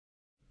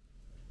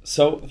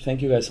So,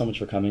 thank you guys so much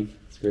for coming.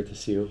 It's great to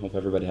see you. Hope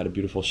everybody had a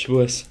beautiful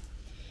Shavuos.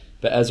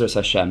 Be'ezras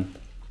Hashem.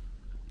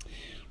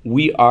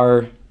 We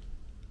are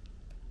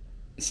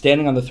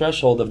standing on the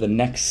threshold of the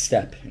next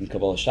step in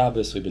Kabbalah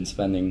Shabbos. We've been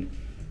spending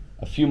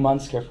a few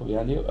months, careful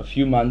behind you,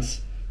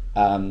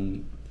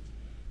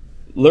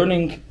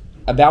 learning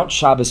about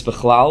Shabbos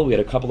B'chlal. We had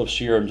a couple of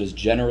shiurim just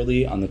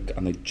generally on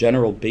the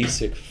general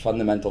basic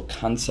fundamental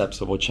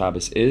concepts of what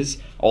Shabbos is,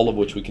 all of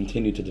which we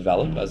continue to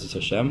develop, as is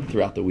Hashem,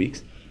 throughout the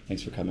weeks.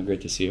 Thanks for coming,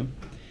 great to see you.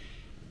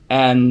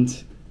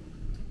 And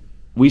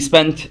we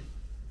spent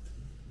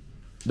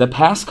the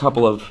past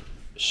couple of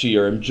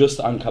shiurim just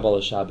on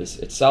Kabbalah Shabbos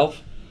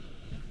itself.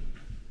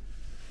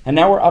 And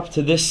now we're up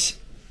to this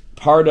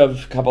part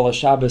of Kabbalah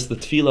Shabbos, the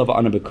tefillah of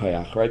Ana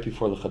B'Koyach, right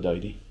before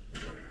L'Chadaydi.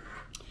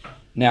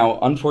 Now,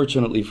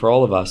 unfortunately for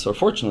all of us, or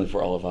fortunately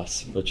for all of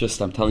us, but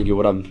just I'm telling you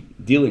what I'm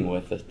dealing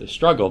with, the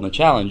struggle and the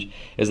challenge,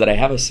 is that I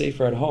have a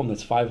sefer at home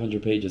that's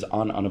 500 pages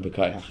on Ana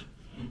B'Koyach.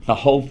 The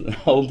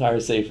whole entire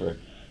sefer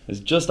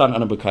is just on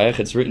Ana B'Koyach.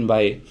 It's written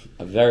by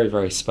a very,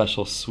 very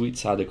special, sweet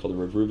tzaddik called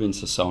Rav Reuven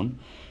Sasson,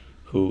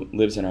 who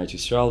lives in Eretz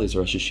Yisrael. He's a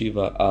Rosh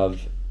Yeshiva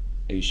of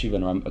a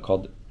yeshiva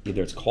called,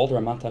 either it's called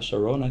Ramat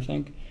HaSharon, I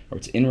think, or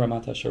it's in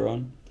Ramat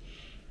HaSharon.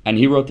 And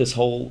he wrote this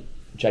whole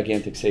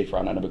gigantic sefer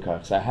on Ana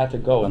B'Koyach. So I had to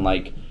go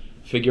and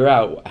figure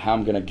out how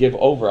I'm going to give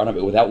over Ana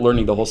B'Koyach without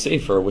learning the whole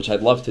sefer, which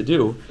I'd love to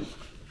do.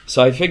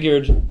 So I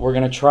figured we're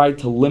going to try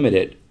to limit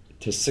it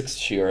to 6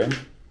 shiurim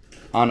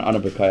on Ana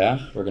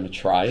B'Koyach. We're going to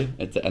try,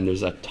 and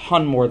there's a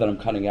ton more that I'm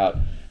cutting out.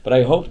 But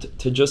I hoped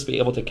to just be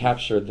able to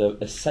capture the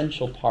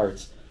essential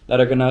parts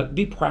that are going to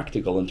be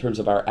practical in terms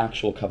of our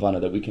actual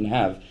kavanah that we can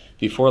have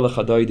before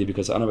L'Chadaydi,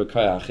 because Ana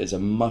B'Koyach is a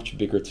much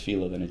bigger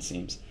tefillah than it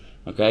seems.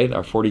 Okay, there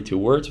are 42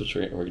 words, which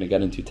we're going to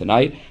get into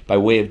tonight, by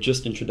way of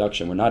just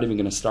introduction. We're not even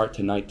going to start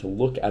tonight to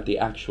look at the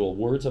actual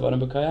words of Ana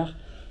B'Koyach.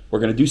 We're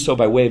going to do so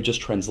by way of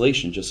just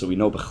translation, just so we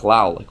know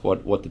b'chlal,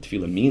 what the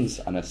tefillah means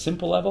on a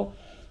simple level.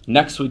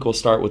 Next week we'll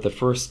start with the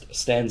first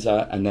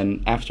stanza, and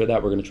then after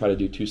that we're going to try to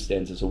do 2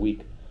 stanzas a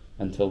week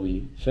until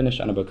we finish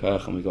Ana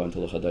B'Koyach and we go into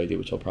L'Chadaydi,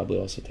 which will probably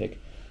also take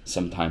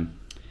some time.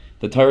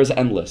 The Torah is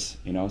endless,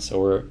 so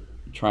we're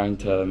trying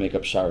to make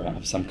up shara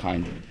of some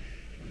kind.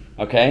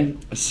 Okay,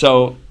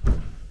 so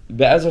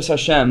Be'ezras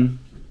Hashem,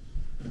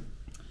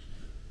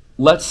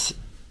 let's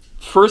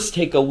first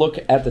take a look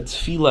at the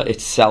tefillah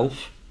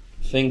itself.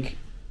 I think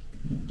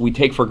we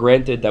take for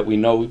granted that we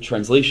know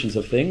translations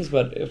of things,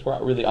 but if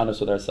we're really honest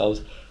with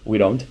ourselves, we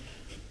don't.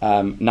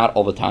 Not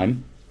all the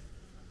time.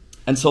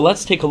 And so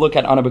let's take a look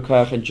at Ana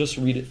B'Koyach and just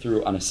read it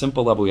through on a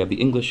simple level. We have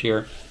the English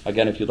here.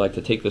 Again, if you'd like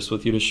to take this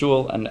with you to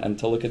shul and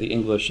to look at the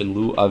English in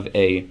lieu of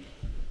a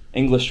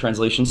English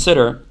translation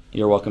siddur,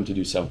 you're welcome to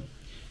do so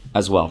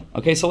as well.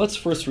 Okay, so let's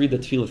first read the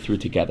tefillah through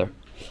together.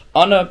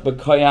 Ana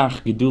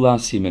B'Koyach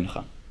Gedulas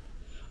Yimincha.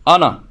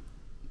 Ana,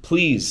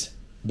 please,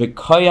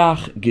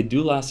 B'Koyach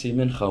Gedulas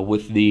Yimincha,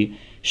 with the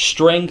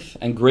strength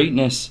and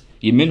greatness,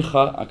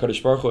 Yimincha,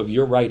 HaKadosh Baruch Hu, of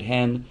your right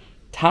hand,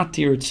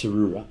 Tatir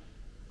Tzurura,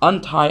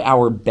 untie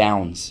our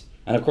bounds.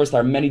 And of course, there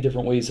are many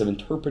different ways of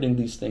interpreting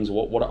these things.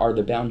 What are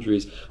the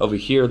boundaries? Over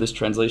here, this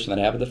translation that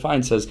I have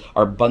defined says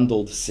are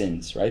bundled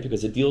sins, right?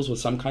 Because it deals with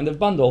some kind of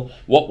bundle.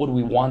 What would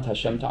we want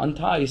Hashem to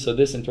untie? So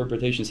this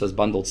interpretation says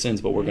bundled sins,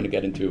 but we're going to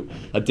get into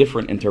a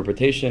different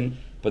interpretation,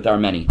 but there are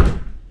many.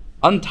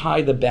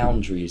 Untie the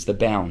boundaries, the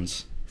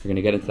bounds. We're going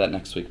to get into that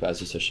next week,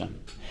 B'ezras Hashem.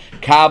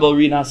 Kabel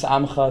Rinas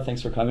Amcha,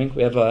 thanks for coming.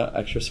 We have an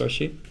extra source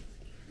sheet.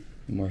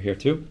 More here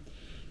too.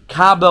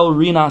 Kabel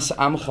Rinas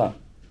Amcha.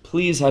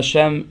 Please,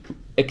 Hashem,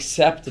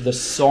 accept the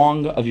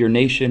song of your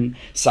nation.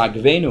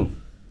 Sagvenu.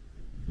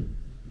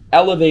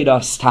 Elevate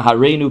us.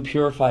 Taharenu.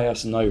 Purify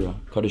us. Noira.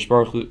 Kadosh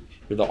Baruch Hu,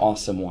 you're the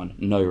awesome one.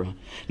 Noira.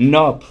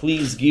 No,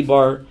 please,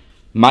 Gibar,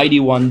 mighty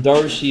one.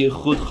 Darshi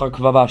Yechudcha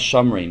Kvava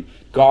Shamrein.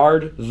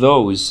 Guard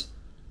those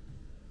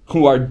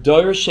who are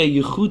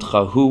Darshe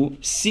Yechudcha, who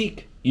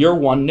seek your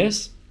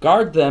oneness.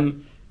 Guard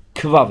them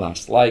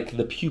kvavas, like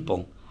the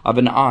pupil of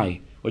an eye,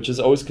 which is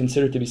always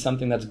considered to be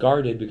something that's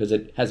guarded because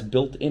it has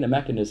built in a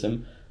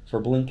mechanism for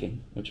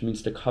blinking, which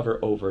means to cover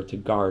over, to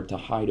guard, to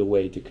hide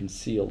away, to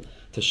conceal,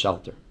 to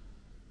shelter.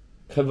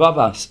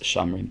 Kavavas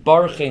shamrim,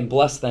 baruchein,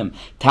 bless them,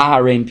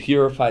 taharein,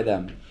 purify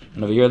them.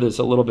 And over here there's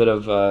a little bit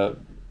of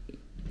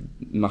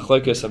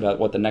machlokes about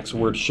what the next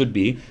word should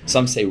be.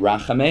 Some say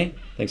rachame.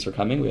 Thanks for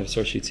coming. We have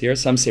source sheets here.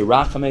 Some say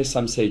rachame,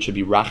 some say it should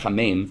be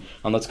rachameim.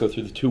 And let's go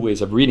through the 2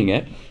 ways of reading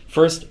it.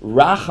 First,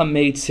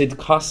 rachame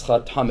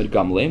tzidkascha tamid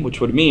gamleim,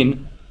 which would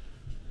mean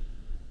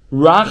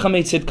rachame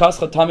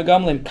tzidkascha tamid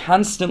gamleim,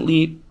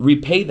 constantly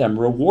repay them,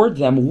 reward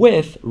them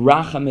with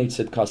rachame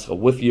tzidkascha,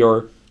 with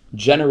your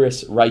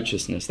generous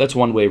righteousness. That's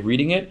one way of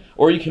reading it.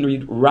 Or you can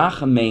read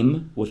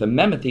rachameim with a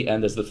mem at the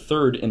end as the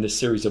 3rd in the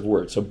series of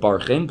words. So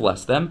baruchein,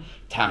 bless them,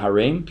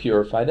 tahareim,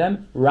 purify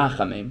them,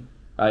 rachameim,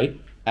 right?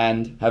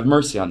 And have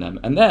mercy on them.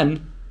 And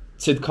then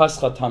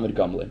tzidkascha tamid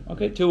gamleim.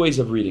 Okay, 2 ways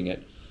of reading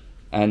it.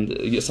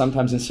 And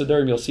sometimes in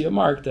Siddurim you'll see a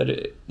mark that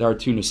there are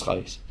 2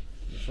 nuschais.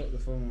 The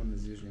phone one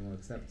is usually more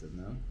accepted,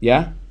 no?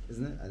 Yeah?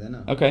 Isn't it? I don't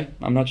know. Okay,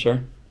 I'm not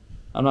sure.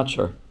 I'm not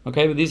sure.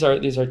 Okay, but these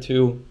are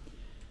two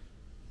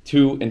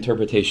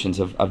interpretations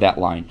of that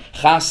line.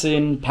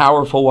 Chasin,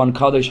 powerful one,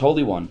 Kadosh,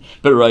 holy one.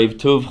 B'raiv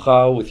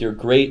tuvcha, with your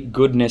great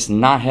goodness,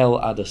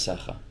 Nahel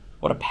adasecha.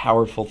 What a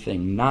powerful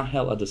thing.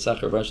 Nahel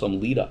adasecha. Rebbeinu Shalom,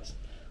 lead us.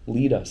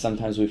 Lead us.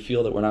 Sometimes we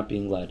feel that we're not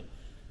being led.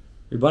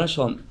 Rebbeinu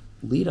Shalom,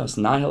 lead us.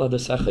 Nahel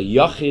adasecha.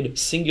 Yachid,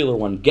 singular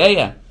one.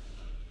 Geya,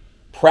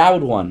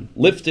 proud one,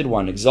 lifted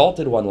one,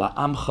 exalted one.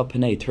 La'amcha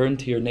pnei, turn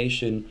to your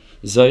nation.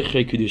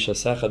 Zoiche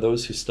kudushasecha,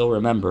 those who still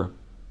remember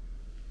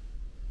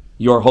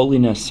your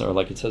holiness, or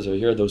like it says over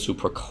here, those who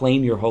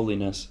proclaim your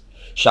holiness.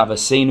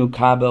 Shavasenu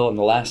kabel, and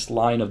the last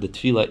line of the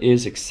tefillah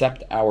is,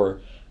 accept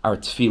our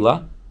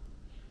tefillah.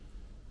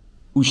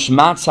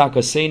 Ushmat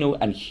sakasenu,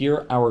 and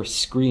hear our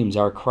screams,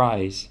 our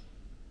cries.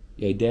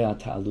 Yedea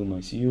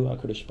ta'alumas, you,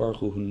 HaKadosh Baruch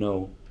Hu, who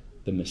know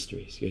the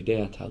mysteries.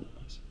 Yedea ta'alumas.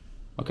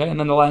 Okay, and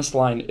then the last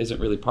line isn't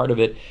really part of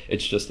it.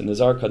 It's just in the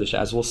Zohar Kadosh,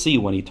 as we'll see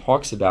when he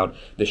talks about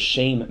the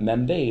Shem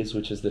Mem-Beis,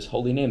 which is this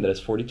holy name that has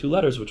 42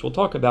 letters, which we'll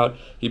talk about.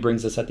 He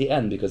brings this at the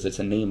end because it's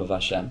a name of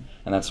Hashem.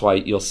 And that's why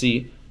you'll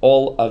see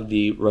all of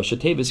the Rosh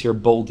Tevos here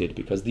bolded,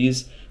 because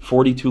these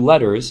 42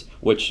 letters,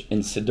 which in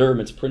Siddur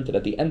it's printed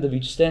at the end of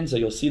each stanza,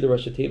 you'll see the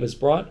Rosh Tevos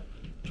brought,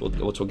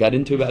 which we'll get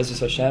into, Be'ezus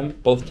Hashem,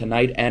 both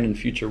tonight and in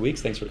future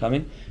weeks. Thanks for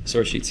coming.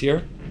 Source sheets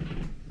here.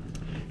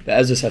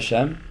 Be'ezus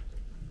Hashem.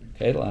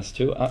 Okay, the last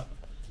two.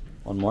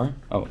 One more?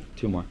 Oh,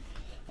 two more.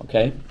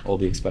 Okay, we'll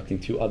be expecting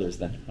two others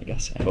then, I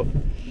guess, I hope.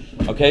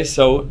 Okay,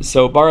 so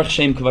Baruch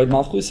Shem Kavod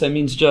Malchusa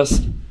means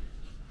just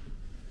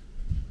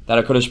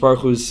that HaKadosh Baruch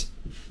Hu's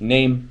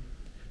name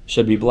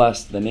should be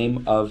blessed, the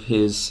name of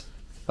his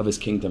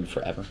kingdom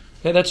forever.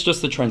 Okay, that's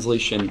just the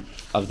translation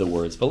of the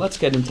words. But let's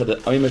get into the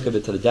oimik of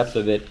it, to the depth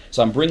of it.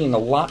 So I'm bringing a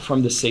lot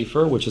from the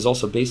Sefer, which is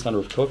also based on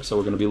Rav Kook, so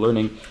we're going to be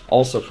learning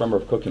also from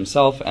Rav Kook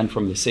himself and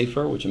from the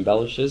Sefer, which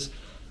embellishes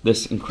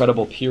this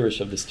incredible pirush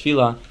of this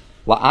tefillah.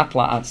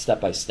 La'at, step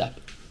by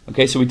step.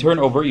 Okay, so we turn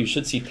over. You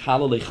should see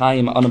Tala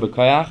Lechaim Anu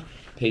B'Koyach,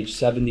 page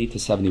 70 to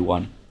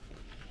 71.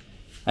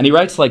 And he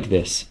writes like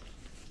this: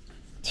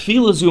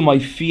 Tefillah zu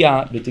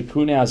ma'ifia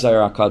b'tikunei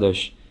HaZayar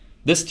HaKadosh.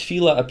 This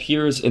tefillah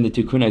appears in the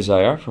Tikunei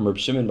Zayar from Reb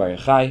Shimon Bar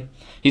Yochai.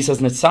 He says,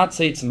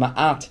 Netzatzeitz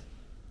ma'at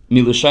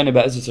milushayne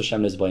be'ezus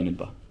Hashem nezbainin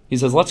ba. He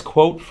says, let's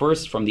quote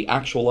first from the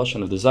actual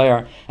lashon of the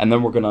Zayar, and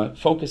then we're going to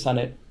focus on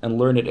it and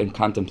learn it and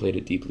contemplate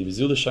it deeply.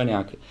 V'zu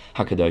l'shayne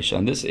HaKadosh.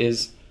 And this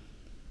is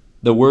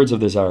the words of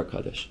the Zohar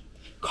Kadosh.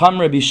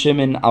 Kam Rabbi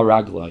Shimon al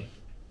Raglai.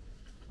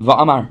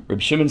 Va'amar. Rabbi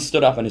Shimon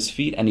stood up on his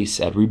feet and he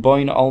said,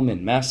 Riboin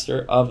Almin,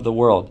 Master of the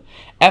world.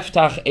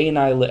 Eftach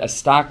einai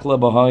le'estakla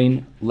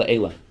b'hoin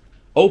le'ela.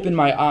 Open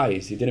my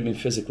eyes. He didn't mean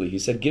physically. He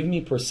said, give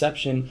me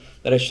perception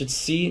that I should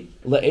see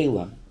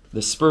le'ela,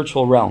 the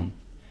spiritual realm.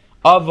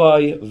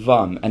 Avai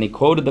vam. And he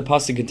quoted the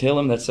pasuk in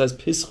Tehillim that says,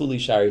 Pischu li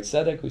shari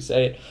tzedek. We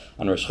say it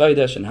on Rosh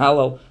Chodesh and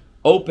Hallel.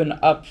 Open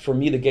up for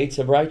me the gates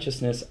of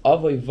righteousness.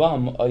 Avai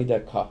vam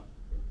oideka.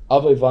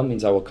 Avoivam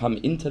means I will come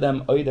into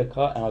them,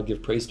 oidaka, and I'll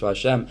give praise to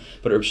Hashem.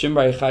 But Reb Shimon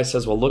Bar Yochai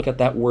says, well, look at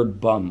that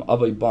word bum,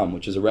 avoi bum,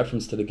 which is a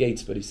reference to the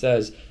gates, but he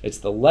says it's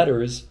the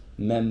letters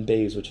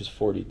Mem-Beis, which is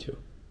 42.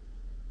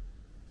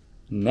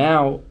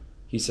 Now,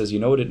 he says, you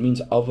know what it means,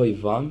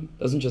 avoivam?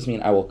 Doesn't just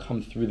mean I will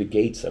come through the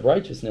gates of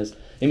righteousness.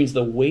 It means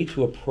the way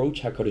to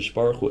approach HaKadosh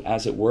Baruch Hu,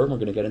 as it were, and we're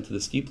going to get into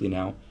this deeply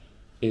now,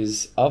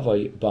 is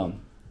avoi bum,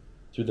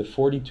 through the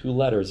 42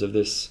 letters of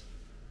this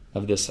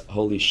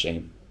holy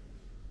Shem.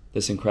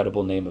 This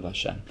incredible name of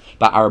Hashem.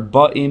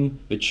 Ba'arba'im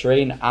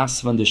b'trein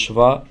asvan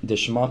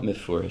deshma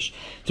mefurish.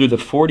 Through the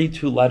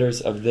 42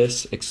 letters of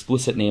this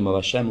explicit name of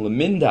Hashem,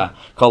 leminda,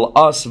 kol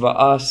us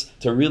va'as,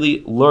 to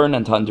really learn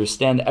and to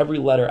understand every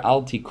letter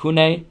al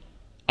tikune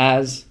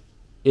as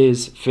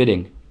is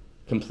fitting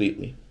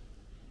completely.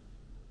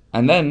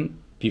 And then,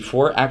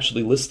 before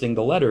actually listing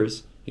the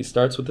letters, he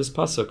starts with this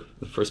pasuk,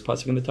 the first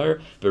pasuk in the Torah,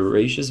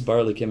 Bereshis bar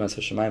likim as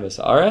hashemayim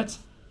v'sa'aretz.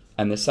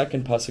 And the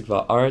second pasuk,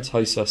 va'aretz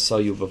haisa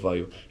sayu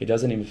v'vayu. He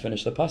doesn't even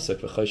finish the pasuk.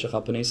 V'chayshach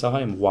al pnei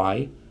sahayim.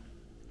 Why?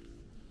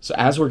 So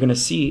as we're going to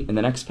see in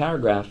the next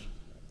paragraph,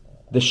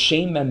 the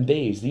Shem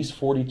Mem-Beis, these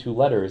 42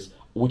 letters,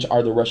 which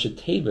are the Rosh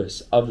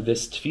Tevos of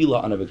this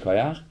tefillah Anu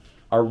B'Koyach,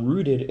 are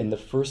rooted in the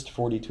first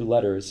 42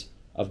 letters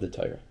of the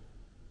Torah,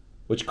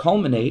 which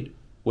culminate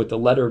with the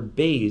letter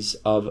Beis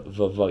of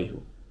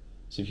Vavayu.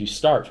 So if you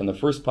start from the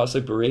first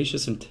pasuk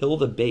Bereshis until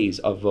the Beis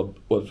of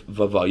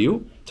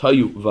Vavayu,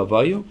 Tayu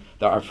Vavayu,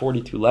 there are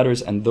 42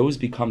 letters, and those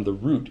become the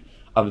root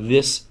of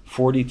this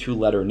 42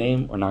 letter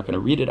name. We're not going to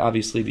read it,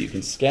 obviously, but you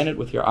can scan it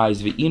with your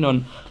eyes.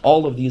 V'inon,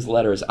 all of these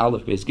letters,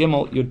 Aleph, Beis,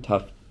 Gimel, Yud,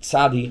 Taf,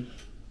 Tzadi,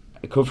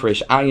 Kuf,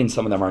 Resh, Ayin.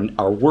 Some of them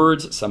are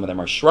words, some of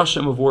them are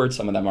shrashim of words,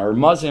 some of them are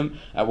mazim,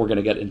 and we're going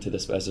to get into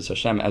this Be'ezus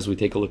Hashem as we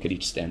take a look at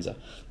each stanza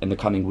in the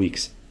coming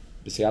weeks.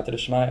 B'siyata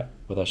d'shmaya,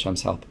 with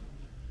Hashem's help.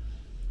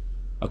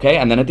 Okay,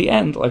 and then at the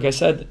end, like I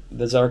said,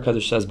 the Zohar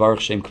Kadosh says Baruch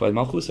Shem Kavod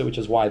Malchusa, which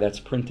is why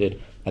that's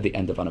printed at the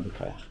end of Anu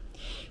B'Koyach.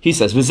 He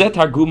says, V'zet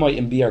Targumai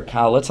im Bi'ar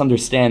Kal. Let's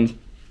understand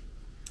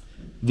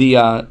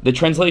the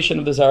translation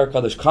of the Zohar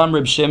Kadosh. Kam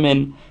Reb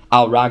Shimon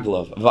al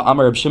Raglov.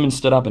 V'amar Reb Shimon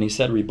stood up and he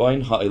said,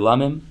 Riboin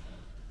ha'olamim,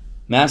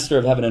 Master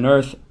of heaven and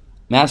earth,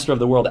 Master of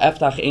the world,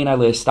 Eftach einai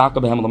le'estaka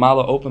b'hem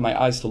l'mala, open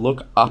my eyes to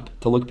look up,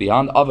 to look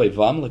beyond. Avay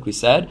vam, like we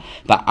said,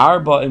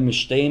 ba'arba'im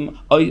mishteim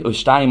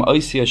u'shtayim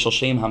oisiyah shel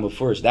shem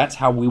hamufurish. That's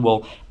how we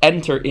will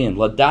enter in,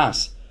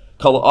 ladas,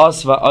 kol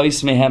os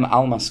va'ois mehem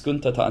al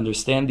maskunta, to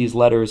understand these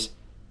letters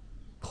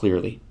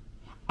clearly.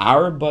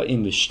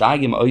 Arba'im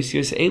v'shtayim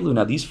oisiyos elu.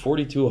 Now these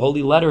 42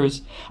 holy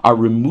letters are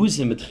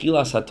remuzim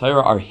etchilas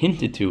haTorah, are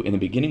hinted to in the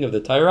beginning of the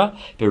Torah.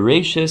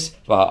 Bereishis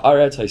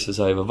va'aretz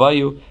ha'isazai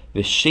v'vayu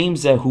v'shem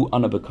zehu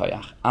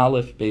anabekayach.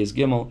 Aleph, Beis,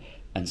 Gimel,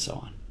 and so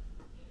on.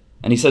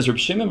 And he says, Reb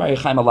Shimon Bar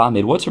Yochai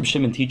Malamed, what's Reb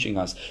Shimon teaching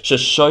us?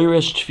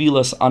 Sheshayresh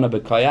tefillas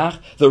anabekayach.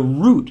 The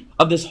root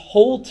of this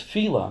whole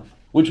tefillah,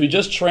 which we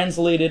just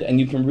translated, and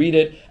you can read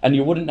it, and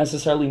you wouldn't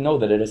necessarily know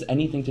that it has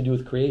anything to do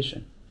with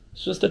creation.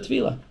 It's just a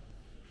tefillah.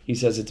 He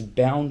says it's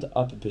bound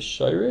up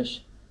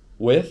b'shayrish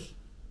with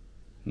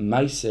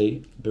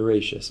Maaseh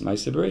Bereshis.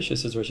 Maaseh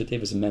Bereshis is Rosh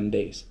Hashanah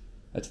Mem-Beis.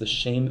 That's the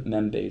Shem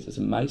Mem-Beis. It's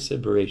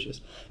Maaseh Bereshis.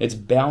 It's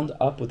bound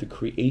up with the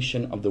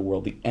creation of the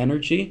world, the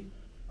energy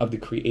of the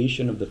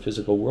creation of the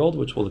physical world,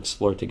 which we'll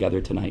explore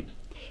together tonight.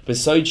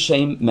 Besides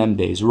Shem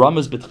Mem-Beis,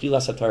 Ramaz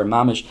B'tchilas HaTorah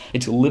Mamish,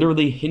 it's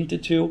literally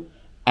hinted to,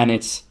 and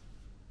it's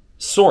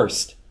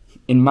sourced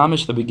in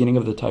Mamish, the beginning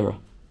of the Torah.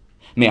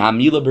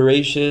 Me'amila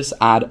Bereshis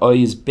ad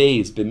oiz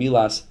beis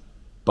b'milas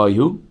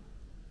bayu,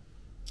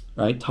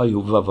 right?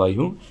 Tayu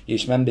vavayu.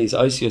 Yesh Mem-Beis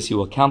oisios, you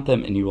will count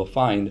them and you will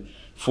find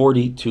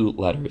 42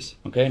 letters.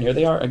 Okay, and here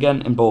they are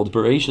again in bold.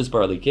 Bereshis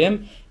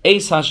baralikim,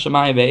 eis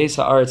hashamayim ve'eis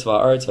ha'aretz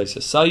va'aretz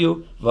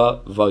ha'sayu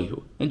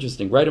vavayu.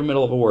 Interesting, right in the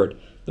middle of a word.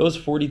 Those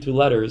 42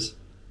 letters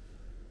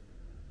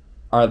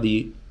are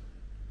the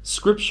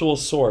scriptural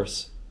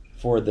source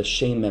for the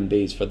Shem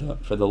Mem-Beis, for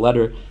the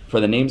letter, for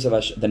the names of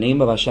the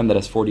name of Hashem that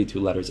has 42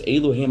 letters.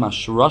 Elohim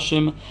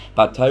Ashrashim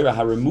B'Torah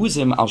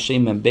Haremuzim Al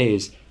Shem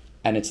Mem-Beis,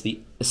 and it's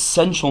the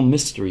essential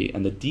mystery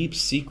and the deep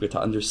secret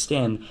to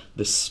understand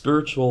the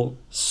spiritual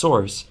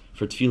source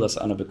for Tefillas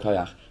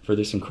Anabekayach, for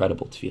this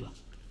incredible Tefillah.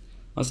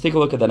 Let's take a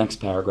look at the next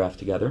paragraph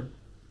together.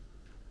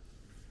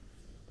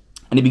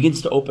 And he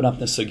begins to open up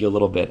the sugya a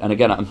little bit. And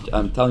again,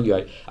 I'm telling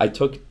you, I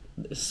took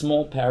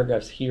small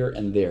paragraphs here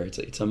and there.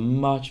 It's a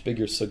much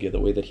bigger sugya, the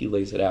way that he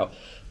lays it out.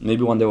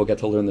 Maybe one day we'll get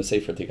to learn the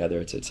sefer together.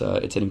 It's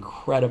an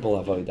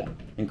incredible avodah,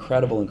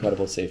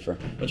 incredible sefer,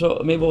 which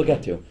maybe we'll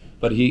get to.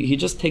 But he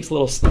just takes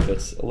little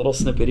snippets, a little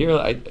snippet here,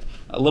 I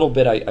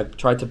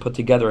tried to put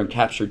together and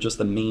capture just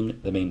the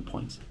main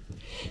points.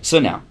 So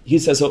now he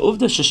says, so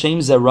uvda sheshem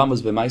zeh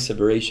ramuz b'maaseh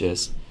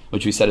bereshis,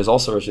 which we said is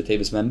also Rosh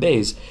Hashanah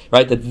Mem-Beis,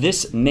 right? That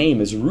this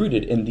name is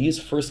rooted in these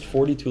first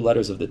 42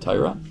 letters of the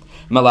Torah.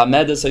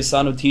 Malamedes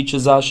Haisanu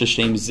teaches us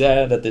Shem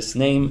Zeh, that this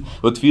name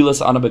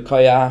Utfilas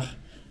Anabekayach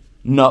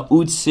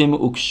Na'udsim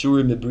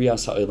Ukshurim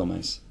Mibrias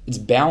Ha'olamais. It's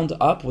bound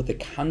up with the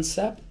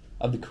concept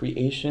of the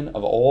creation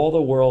of all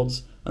the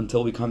worlds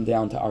until we come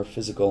down to our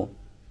physical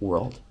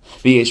world.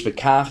 V'yesh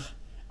Bekach,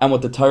 and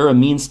what the Torah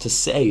means to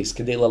say is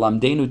Kedei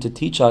Lalamdenu, to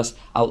teach us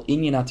Al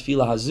Inyan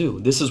HaTefillah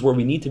Hazu. This is where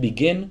we need to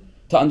begin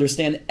to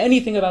understand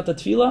anything about the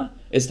tefillah,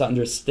 is to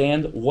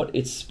understand what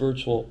its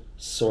spiritual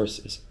source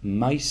is.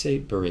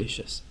 Maaseh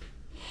Bereshis.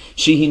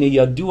 Shehine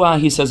Yadua,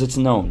 he says it's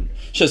known.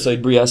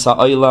 Shesay Brias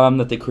Ha'olam,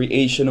 that the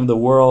creation of the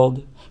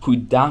world, Hu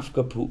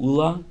Dafka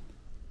Pu'ula,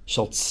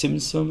 Shal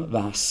Tzimtzum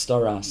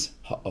V'Hastaras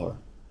Ha'or.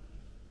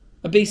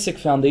 A basic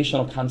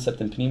foundational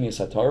concept in Pnimius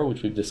HaTorah,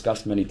 which we've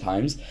discussed many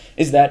times,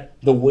 is that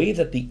the way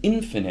that the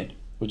infinite,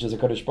 which is a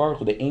Kadosh Baruch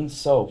Hu, the Ein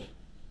Sof,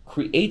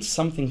 creates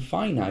something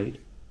finite,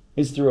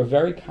 is through a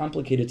very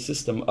complicated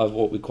system of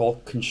what we call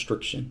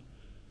constriction.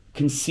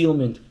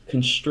 Concealment,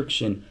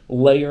 constriction,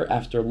 layer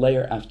after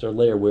layer after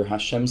layer, where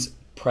Hashem's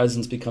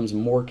presence becomes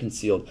more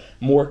concealed,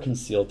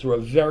 through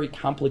a very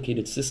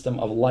complicated system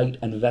of light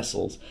and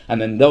vessels. And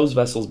then those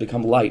vessels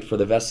become light for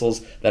the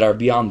vessels that are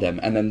beyond them.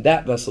 And then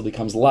that vessel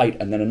becomes light,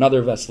 and then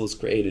another vessel is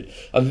created.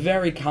 A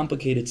very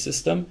complicated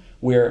system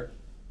where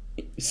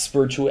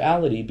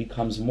spirituality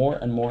becomes more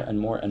and more and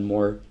more and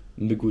more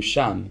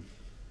migusham,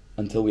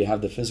 until we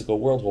have the physical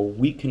world which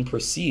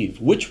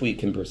we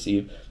can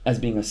perceive as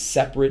being a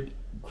separate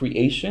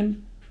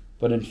creation,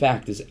 but in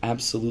fact is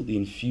absolutely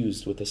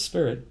infused with the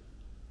spirit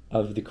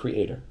of the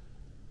Creator.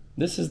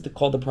 This is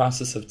called the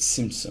process of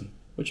tzimtzum,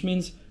 which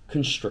means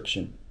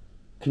constriction,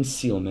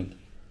 concealment,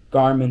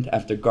 garment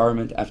after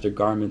garment after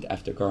garment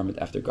after garment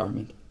after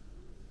garment.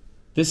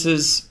 This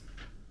is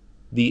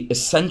the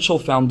essential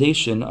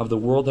foundation of the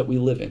world that we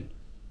live in,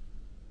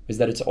 is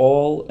that it's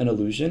all an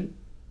illusion,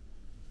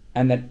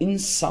 and that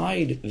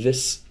inside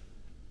this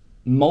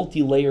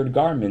multi-layered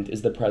garment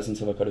is the presence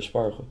of HaKadosh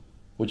Baruch Hu,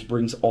 which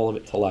brings all of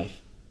it to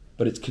life.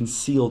 But it's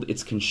concealed,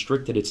 it's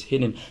constricted, it's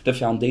hidden. The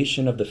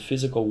foundation of the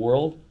physical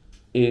world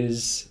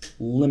is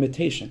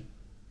limitation.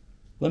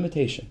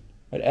 Limitation.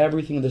 Right?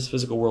 Everything in this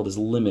physical world is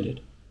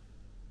limited.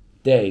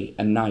 Day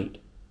and night,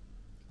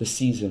 the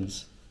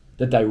seasons,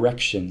 the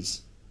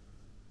directions,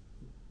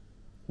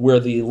 where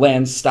the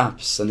land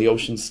stops and the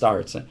ocean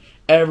starts.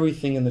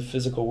 Everything in the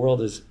physical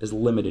world is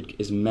limited,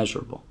 is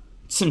measurable.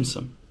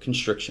 Tzimtzum,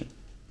 constriction.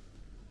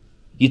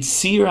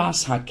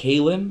 Yitziras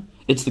hakelim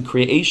It's the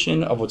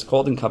creation of what's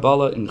called in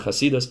Kabbalah, in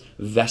Chassidus,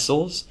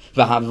 vessels,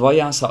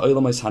 v'havayas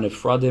ha'olamos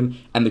hanifradim,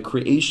 and the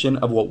creation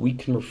of what we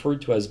can refer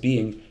to as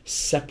being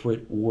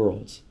separate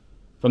worlds.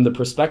 From the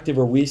perspective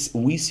where we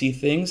see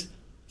things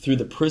through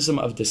the prism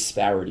of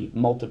disparity,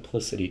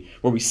 multiplicity,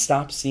 where we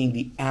stop seeing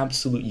the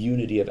absolute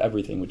unity of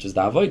everything, which is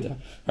the avodah,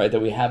 right,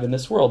 that we have in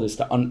this world, is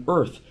to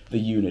unearth the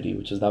unity,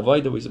 which is the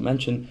avodah. We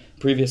mentioned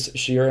previous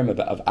shiurim of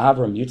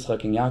Avram,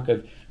 Yitzchak, and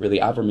Yaakov, really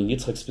Avram and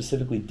Yitzchak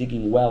specifically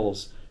digging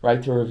wells,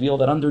 right, to reveal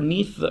that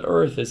underneath the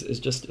earth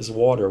is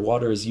water.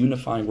 Water is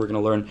unifying. We're going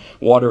to learn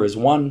water is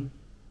one,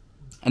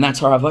 and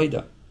that's our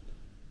avodah.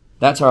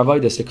 That's our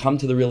avodah, is to come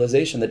to the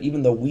realization that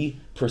even though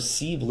we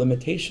perceive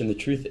limitation, the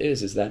truth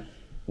is that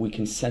we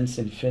can sense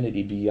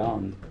infinity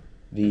beyond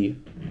the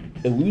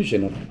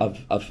illusion of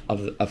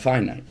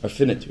finite, or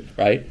finitude,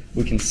 right?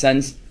 We can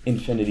sense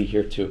infinity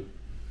here too.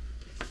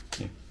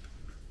 Yeah.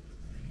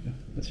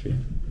 That's for you.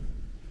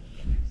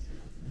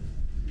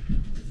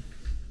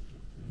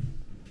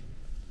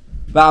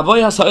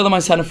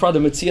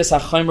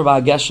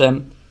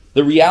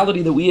 The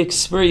reality that we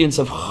experience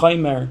of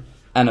chaimer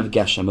and of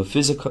geshem, of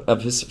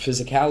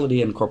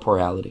physicality and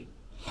corporeality.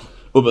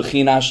 Therefore,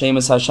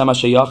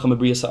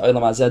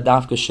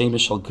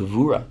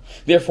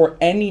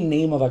 any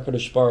name of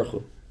HaKadosh Baruch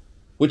Hu,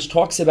 which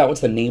talks about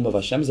what's the name of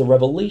Hashem, is a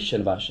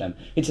revelation of Hashem.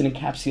 It's an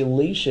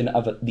encapsulation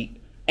of the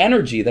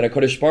energy that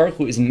HaKadosh Baruch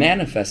Hu is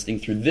manifesting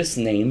through this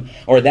name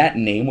or that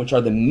name, which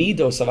are the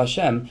midos of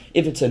Hashem.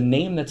 If it's a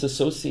name that's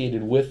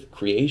associated with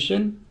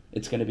creation,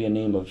 it's going to be a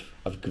name of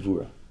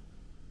Gevurah,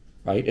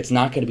 right? It's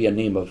not going to be a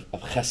name of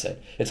chesed.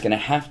 It's going to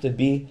have to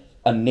be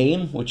a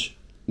name which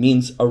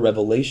means a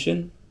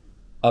revelation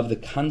of the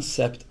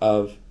concept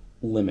of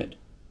limit,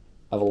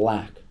 of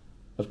lack,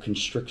 of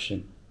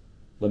constriction,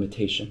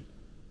 limitation.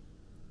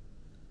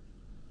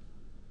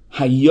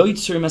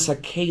 Hayoitzer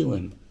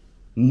mesakelim,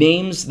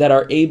 names that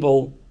are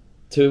able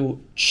to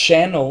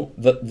channel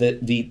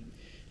the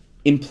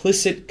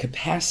implicit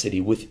capacity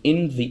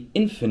within the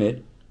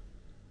infinite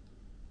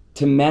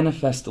to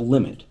manifest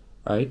limit,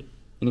 right?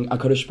 Meaning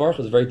HaKadosh Baruch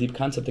Hu is a very deep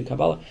concept in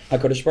Kabbalah.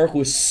 HaKadosh Baruch Hu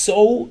is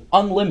so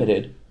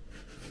unlimited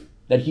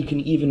that he can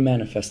even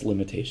manifest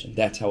limitation.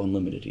 That's how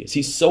unlimited he is.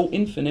 He's so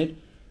infinite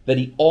that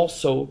he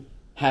also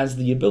has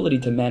the ability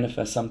to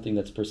manifest something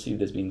that's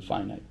perceived as being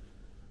finite.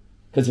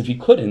 Because if he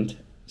couldn't,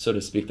 so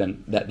to speak,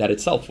 then that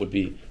itself would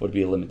be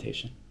a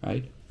limitation,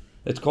 right?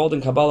 It's called in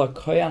Kabbalah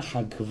koyach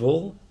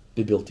hagvul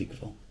bibilti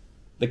gvul,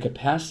 the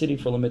capacity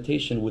for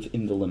limitation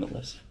within the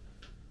limitless.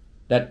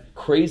 That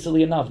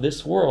crazily enough,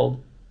 this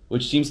world,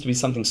 which seems to be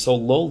something so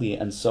lowly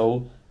and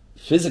so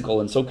physical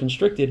and so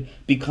constricted,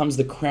 becomes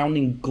the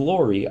crowning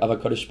glory of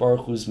HaKadosh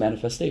Baruch Hu's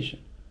manifestation.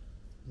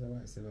 Is that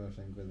why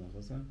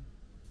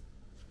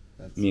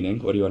that's meaning,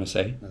 what do you want to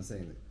say? I'm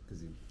saying that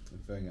because you're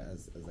referring it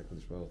as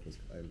HaKadosh Baruch Hu's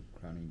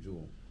crowning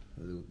jewel.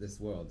 This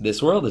world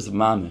is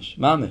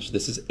mamish.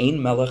 This is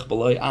ein melech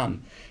b'loi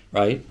am,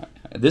 right?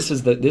 This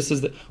is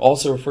the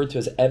also referred to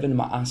as Evan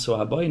Ma'aso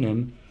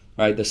Habaynim,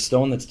 right? The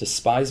stone that's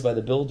despised by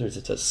the builders.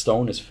 It's a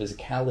stone is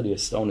physicality. A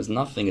stone is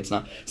nothing. It's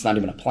not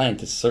even a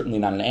plant. It's certainly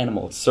not an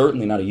animal. It's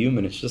certainly not a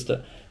human. It's just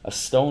a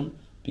stone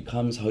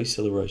becomes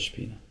hoisel rosh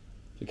pina.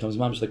 Becomes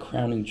mamish the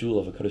crowning jewel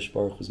of HaKadosh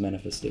Baruch Hu's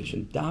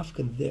manifestation.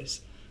 Dafka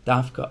this,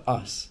 dafka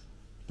us,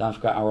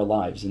 dafka our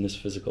lives in this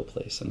physical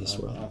place, in this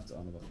world.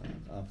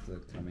 After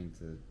coming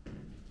to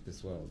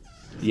this world.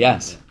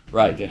 Yes,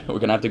 right. Yeah. We're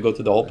going to have to go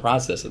through the whole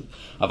process of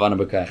Ana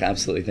B'Kach.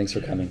 Absolutely. Thanks for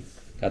coming.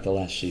 Got the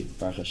last sheet.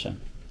 Baruch Hashem.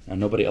 Now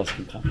nobody else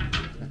can come.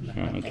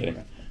 Okay.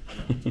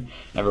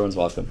 Everyone's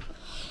welcome.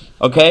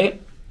 Okay.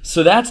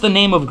 So that's the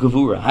name of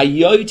Gevurah.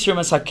 Hayoitzer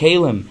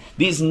Masakelim.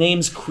 These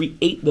names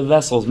create the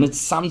vessels.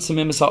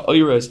 Mitzamtzimim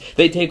Masa'oiros.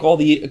 They take all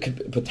the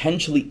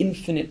potentially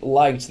infinite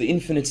lights, the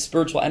infinite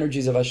spiritual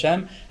energies of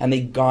Hashem, and they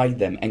guide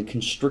them and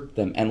constrict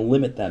them and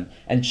limit them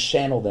and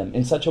channel them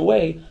in such a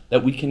way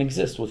that we can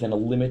exist within a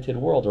limited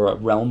world or a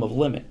realm of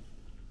limit.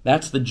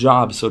 That's the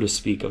job, so to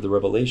speak, of the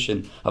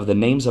revelation of the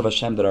names of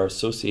Hashem that are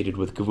associated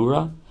with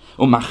Gevurah.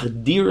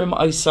 Umachdirim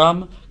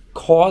Aisam,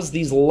 cause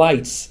these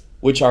lights,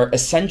 which are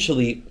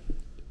essentially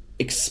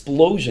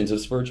explosions of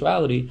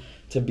spirituality,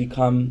 to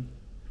become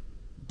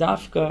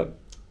dafka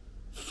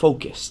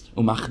focused,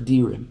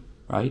 umachdirim,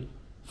 right?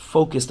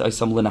 Focused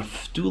aisam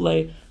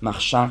lenaftule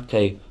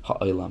machshake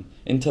ha'olam,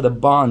 into the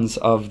bonds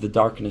of the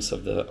darkness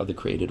of the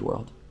created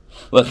world.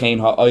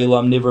 Lechein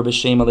ha'olam nivra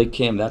b'shem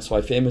alekim. That's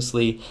why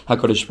famously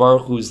HaKadosh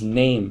Baruch Hu's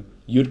name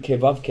Yud Ke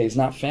Vav Ke is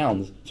not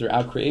found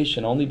throughout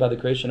creation, only by the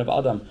creation of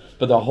Adam.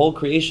 But the whole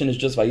creation is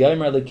just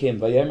Vayomer Alekim,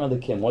 Vayomer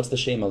Alekim. What's the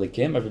Shem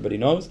Alekim? Everybody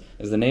knows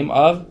is the name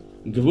of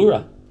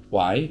Gevurah.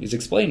 Why? He's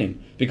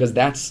explaining. Because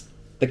that's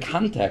the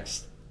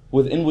context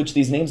within which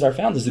these names are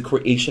found, is the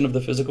creation of the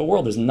physical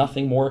world. There's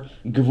nothing more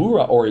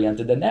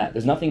Gevurah-oriented than that.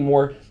 There's nothing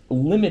more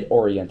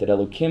limit-oriented.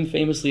 Elokim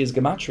famously is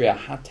Gematria.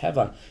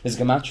 Ha-Teva is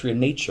Gematria,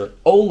 nature.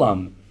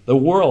 Olam, the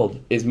world,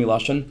 is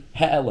Milashon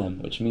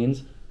Ha'elem, which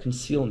means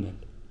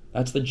concealment.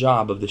 That's the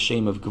job of the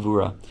Shem of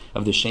Gevurah,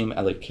 of the Shem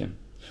Elokim.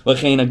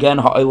 L'chein again,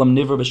 ha'olam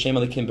nivra b'shem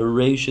Elokim,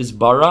 b'reishis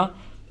bara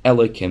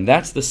Elokim.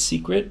 That's the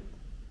secret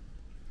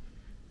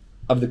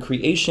of the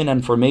creation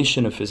and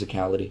formation of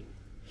physicality.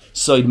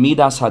 So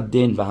midas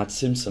hadin v'hat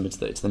simsim.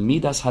 It's the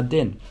midas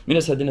hadin.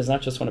 Midas hadin is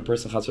not just when a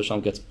person chas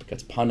v'shalom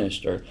gets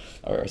punished or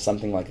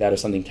something like that, or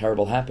something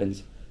terrible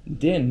happens.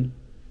 Din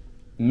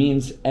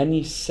means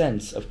any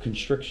sense of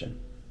constriction.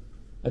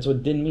 That's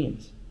what din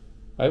means,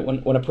 right?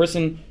 When a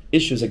person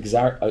issues a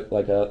base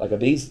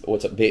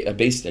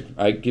din,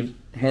 right?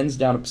 Hands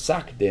down a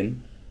psak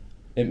din,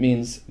 it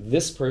means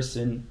this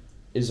person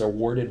is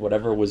awarded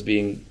whatever was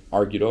being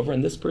argued over,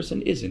 and this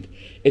person isn't.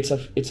 It's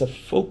a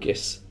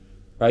focus,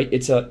 right?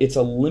 It's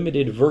a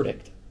limited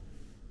verdict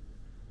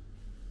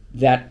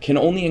that can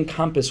only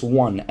encompass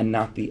one and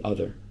not the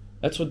other.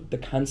 That's what the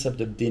concept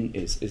of din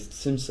is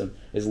simsim,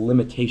 is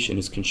limitation,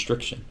 is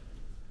constriction.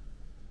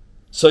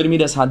 So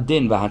midas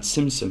hadin v'hat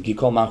simsim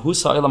kikol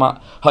mahusa ilama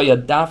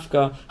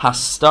hayadafka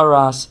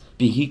hastaras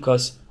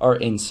bihikas are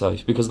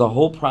insaif, because the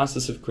whole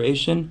process of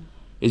creation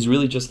is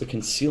really just the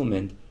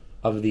concealment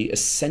of the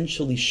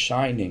essentially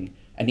shining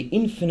and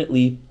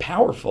infinitely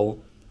powerful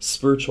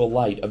spiritual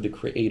light of the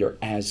Creator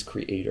as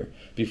Creator,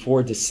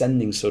 before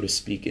descending, so to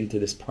speak, into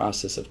this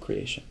process of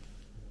creation.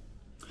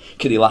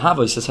 So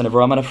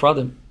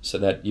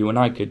that you and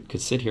I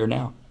could sit here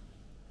now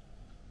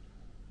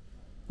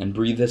and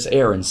breathe this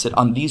air and sit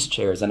on these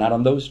chairs and not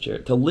on those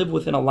chairs, to live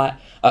within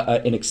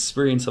an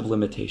experience of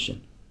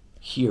limitation,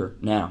 here,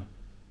 now.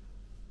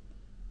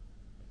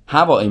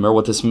 Hava Eimer,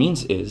 what this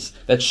means is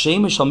that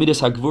Shemesh al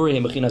Midas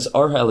HaGevurah Mechinas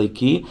Ar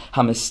HaEliki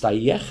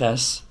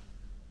HaMestayeches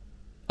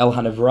El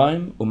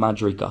HaNevraim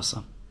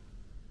UMadrigasa.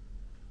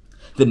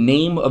 The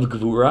name of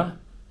Gevurah,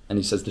 and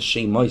he says the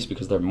Shem Mem-Beis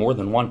because there are more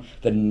than one,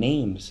 the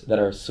names that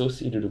are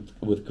associated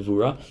with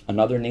Gevurah.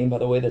 Another name, by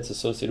the way, that's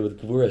associated with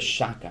Gevurah is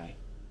Shakai.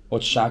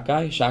 What's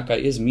Shakai?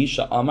 Shakai is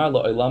Misha Amar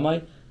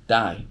Lo'olamai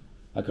Dai.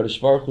 HaKadosh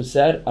Baruch Hu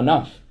said,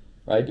 enough.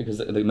 Right, because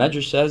the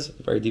Medrash says,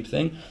 a very deep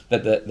thing,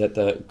 that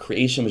the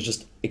creation was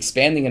just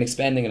expanding and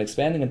expanding and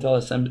expanding until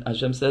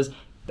Hashem says,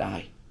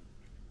 die.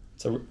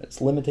 It's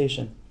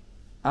limitation.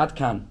 Ad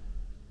kan.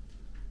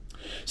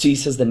 So he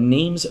says the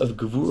names of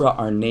Gevurah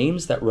are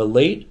names that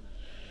relate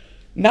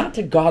not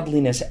to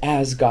godliness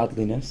as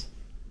godliness,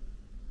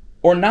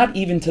 or not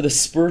even to the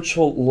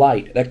spiritual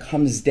light that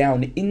comes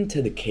down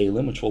into the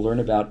Kalim, which we'll learn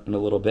about in a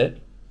little bit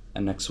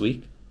and next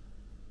week,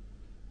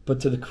 but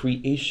to the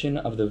creation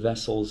of the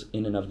vessels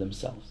in and of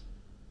themselves,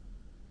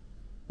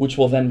 which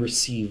will then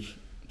receive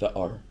the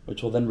Ar,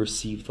 which will then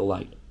receive the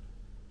light.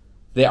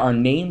 They are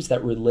names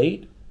that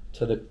relate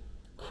to the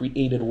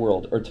created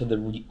world, or to the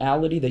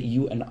reality that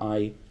you and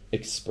I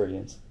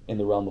experience in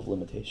the realm of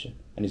limitation.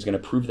 And he's going to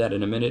prove that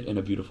in a minute in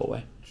a beautiful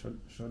way.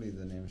 Surely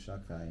the name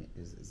Shakai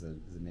is the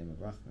name of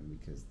Rachman,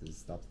 because this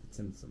stops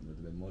the tzimtzum, with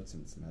a bit more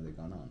tzimtzum, how they've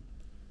gone on.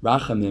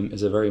 Rachamim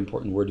is a very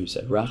important word you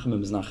said.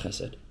 Rachamim is not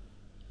chesed.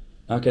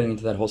 Not getting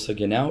into that whole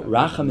sugya now.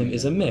 Rachamim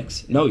is a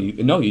mix. No,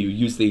 you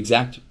use the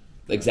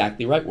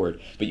exactly right word,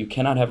 but you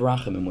cannot have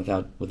rachamim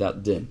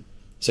without din.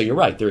 So you're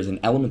right. There is an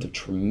element of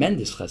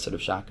tremendous chesed of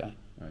shakai.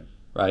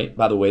 Right.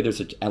 By the way, there's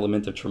an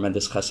element of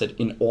tremendous chesed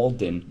in all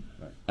din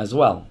as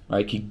well.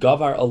 Right. Ki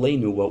gavar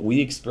aleinu, what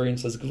we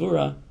experience as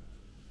gevurah,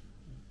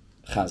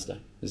 chazda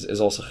is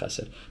also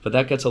chesed, but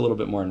that gets a little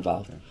bit more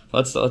involved.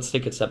 Let's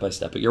take it step by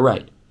step. But you're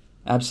right.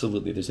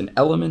 Absolutely, there's an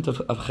element of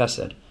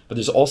chesed, but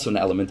there's also an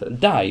element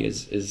of dai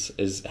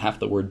is half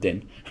the word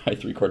din, right?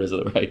 3/4 of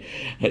the right.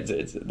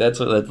 That's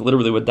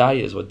literally what dai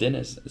is. What din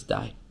is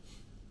dai.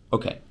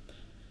 Okay.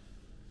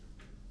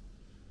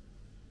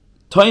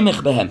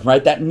 Toimich behem,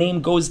 right? That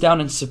name goes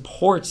down and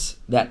supports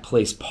that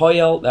place.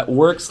 Poyel, that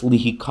works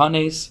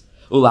lihikanes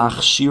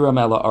ulachshira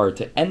mela'ar,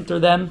 to enter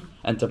them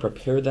and to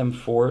prepare them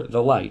for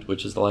the light,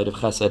 which is the light of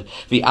chesed.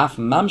 V'af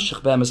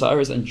mamshich behem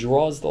esa'aris, and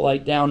draws the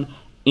light down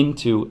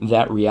into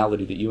that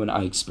reality that you and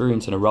I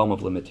experience in a realm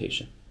of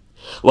limitation.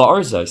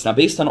 La'arzais, now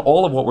based on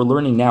all of what we're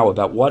learning now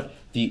about what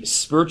the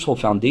spiritual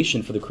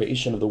foundation for the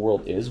creation of the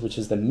world is, which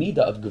is the midah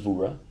of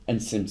Gevurah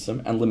and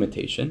Simsim and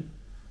limitation,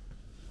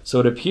 so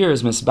it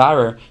appears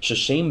Misbarer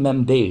Shem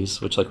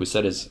Mem-Beis, which like we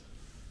said is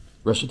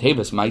Rosh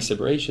Tevis, Ma'aseh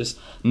Bereishis,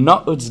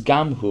 Na'udz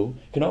Gamhu.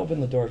 Can I open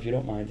the door if you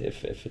don't mind,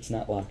 if it's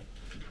not locked?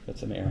 Got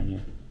some air in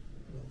here.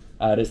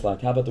 It is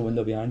locked. How about the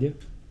window behind you?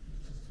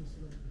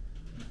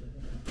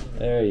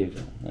 There you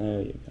go.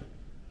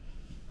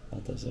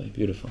 That's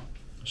beautiful.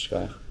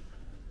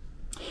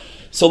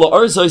 So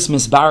la'arzois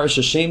misbar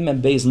Shem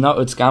Mem-Beis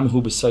na'utz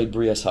gamhu b'sayid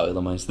brias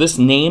ha'olamais. This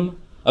name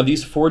of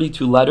these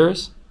 42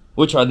 letters,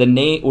 which are the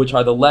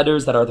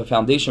letters that are the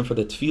foundation for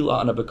the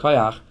tefillah and a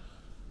b'koyach,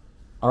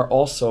 are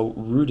also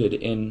rooted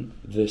in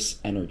this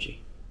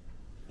energy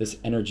of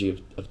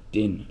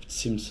din, of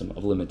tzimtzum,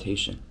 of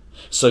limitation.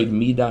 Soid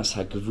midas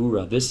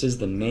ha'gevurah. This is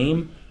the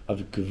name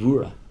of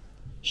Gevurah.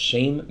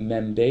 Shem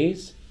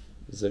Mem-Beis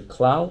is a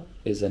klal,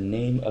 is a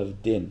name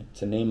of din.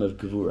 It's a name of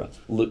Gevurah.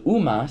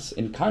 Leumas,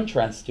 in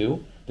contrast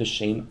to the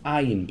Shem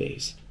Ayin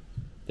Beis.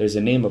 There's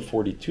a name of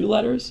 42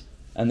 letters,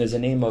 and there's a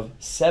name of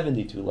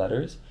 72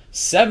 letters.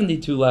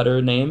 72 letter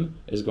name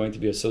is going to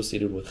be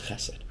associated with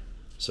chesed.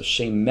 So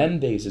Shem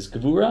Mem-Beis is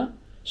Gevurah,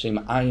 Shem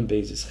Ayin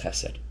Beis is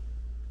chesed.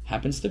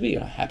 happens to be,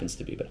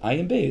 but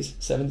Ayin Beis,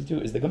 72,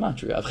 is the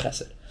gematria of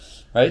Chesed.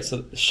 Right?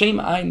 So Shem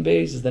Ayin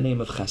Beis is the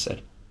name of Chesed.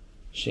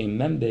 Shem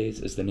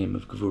Mem-Beis is the name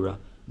of Gevurah.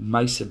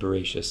 Maisa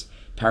Bereshis.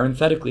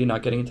 Parenthetically,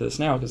 not getting into this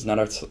now because it's not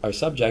our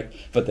subject,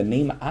 but the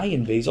name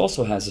Ayin Beis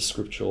also has a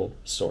scriptural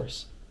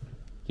source. Do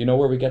you know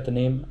where we get the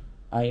name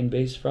Ayin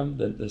Beis from?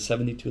 The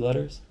 72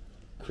 letters?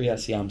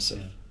 Kriyas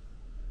Yamsuf.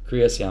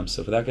 Kriyas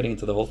Yamsuf. Without getting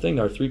into the whole thing,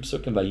 there are 3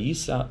 psukim,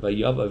 Vayisa,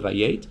 Vayava,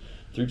 Vayet,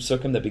 3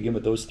 psukim that begin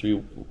with those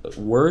three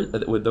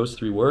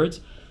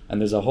words,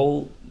 and there's a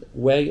whole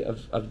way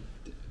of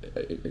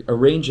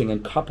arranging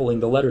and coupling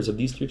the letters of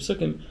these 3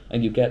 psukim,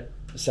 and you get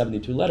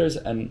 72 letters,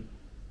 and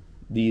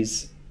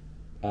this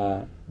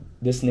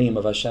name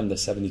of Hashem, the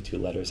 72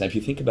 letters. And if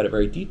you think about it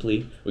very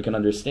deeply, we can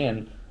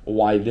understand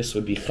why this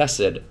would be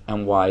Chesed,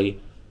 and why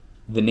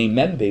the name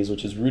Mem-Beis,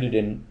 which is rooted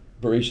in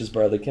Bereshis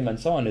Bar Elikim and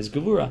so on, is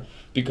Gevurah.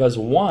 Because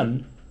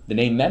one, the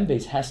name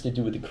Mem-Beis has to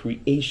do with the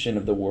creation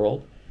of the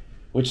world,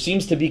 which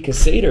seems to be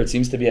Keseder, it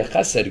seems to be a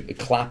Chesed, a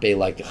Klape,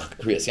 like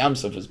Kriyas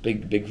Yamsuf was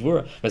big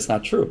Gevurah, but it's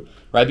not true,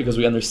 right? Because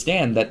we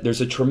understand that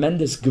there's a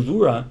tremendous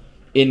Gevurah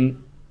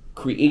in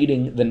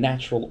creating the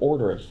natural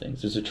order of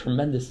things. There's a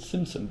tremendous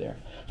tzimtzum there.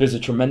 There's a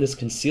tremendous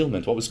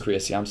concealment. What was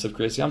Kriyas Yamsuf?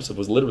 Kriyas Yamsuf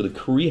was literally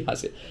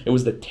Kriyas. It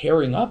was the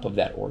tearing up of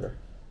that order.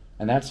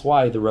 And that's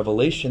why the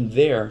revelation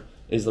there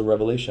is the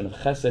revelation of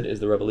Chesed, is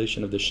the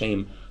revelation of the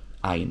Shem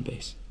Ayin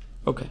Beis.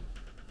 Okay.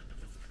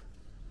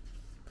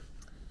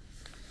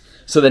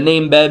 So the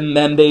name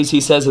Mem-Beis, he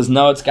says, is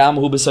Noatz Gam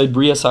Hu B'Sayid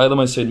Bria Sa'ilam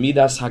B'Sayid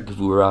Midas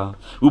HaGevurah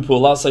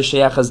U'Pu'ula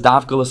Sayshayach Has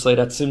Davka L'Sayid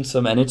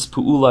HaTzimtzum, and its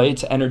Pu'ula,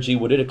 its energy,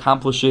 what it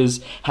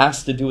accomplishes,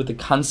 has to do with the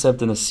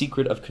concept and the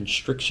secret of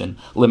constriction,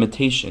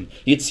 limitation.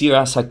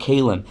 Yitziras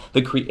HaKelim,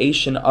 the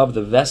creation of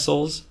the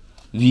vessels,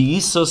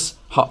 V'Yisus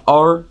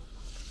Ha'ar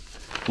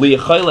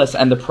Li'Yecholes,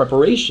 and the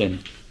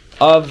preparation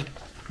of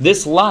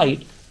this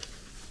light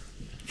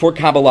for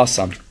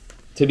Kabbalasam,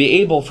 to be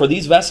able, for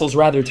these vessels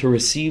rather, to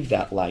receive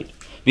that light.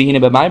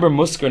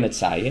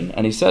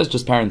 And he says,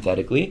 just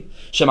parenthetically,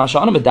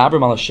 anytime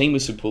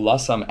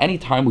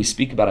we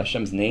speak about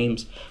Hashem's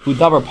names, we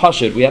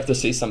have to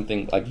say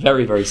something like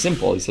very, very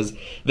simple. He says,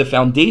 the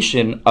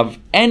foundation of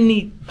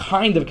any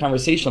kind of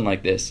conversation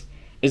like this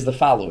is the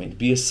following.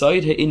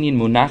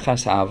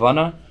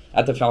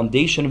 At the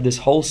foundation of this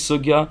whole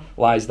sugya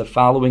lies the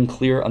following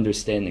clear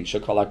understanding.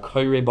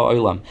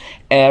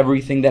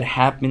 Everything that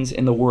happens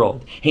in the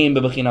world,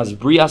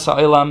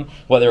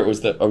 whether it was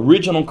the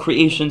original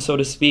creation, so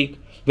to speak,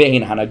 or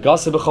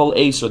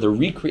the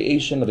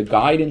recreation or the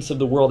guidance of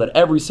the world at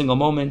every single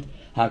moment,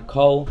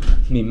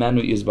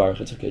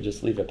 it's okay,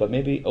 just leave it. But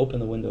maybe open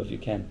the window if you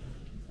can,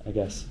 I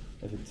guess,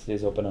 if it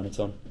stays open on its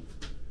own.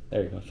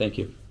 There you go, thank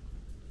you.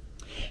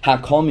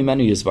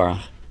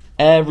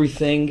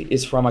 Everything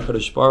is from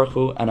HaKadosh Baruch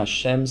Hu and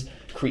Hashem's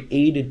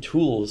created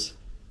tools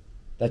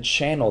that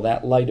channel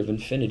that light of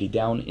infinity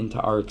down into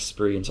our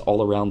experience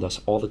all around us,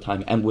 all the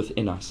time, and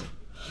within us.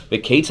 How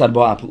does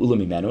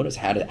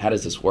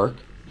this work?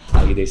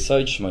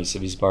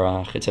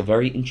 It's a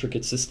very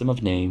intricate system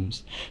of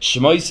names.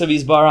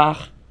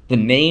 The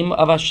name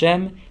of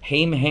Hashem,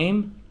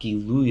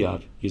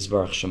 Giluyav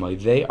Yizbarach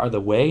Shemai. They are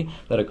the way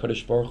that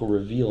HaKadosh Baruch Hu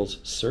reveals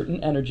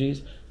certain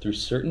energies through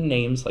certain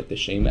names, like the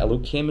Shem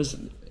Elokim is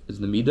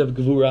the Midah of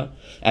Gevurah,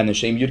 and the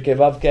Shem Yud Kei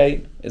Vav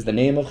Kei is the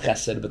name of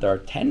Chesed, but there are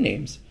 10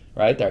 names,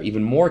 right? There are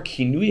even more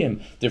kinuyim,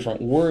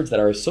 different words that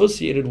are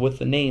associated with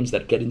the names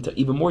that get into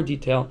even more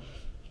detail.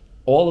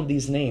 All of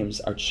these names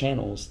are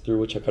channels through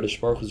which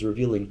HaKadosh Baruch Hu is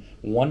revealing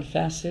one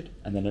facet,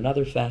 and then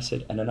another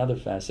facet, and another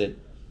facet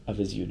of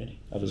His unity,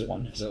 of His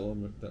oneness. They're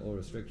all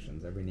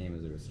restrictions. Every name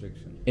is a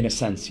restriction. In a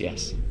sense,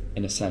 yes.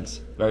 In a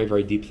sense. Very,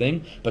 very deep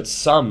thing. But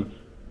some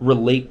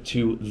relate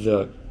to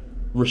the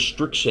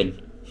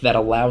restriction that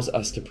allows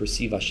us to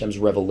perceive Hashem's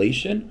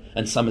revelation,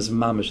 and some is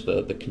mamish,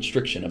 the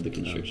constriction of the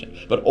constriction. No.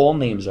 But all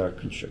names are a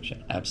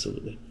constriction,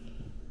 absolutely.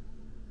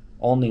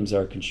 All names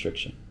are a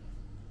constriction.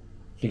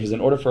 Because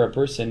in order for a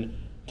person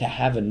to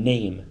have a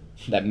name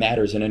that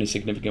matters in any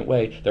significant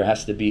way, there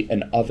has to be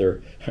an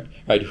other,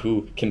 right,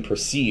 who can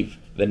perceive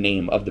the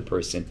name of the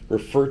person,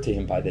 refer to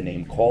him by the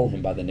name, call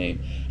him by the name.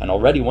 And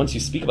already once you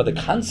speak about the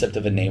concept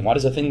of a name, why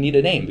does a thing need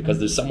a name? Because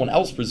there's someone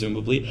else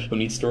presumably who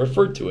needs to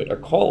refer to it or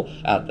call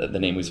out the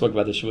name. We spoke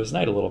about the Shavuos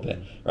night a little bit,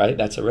 right?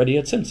 That's already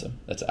a tzimtzum.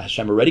 That's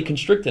Hashem already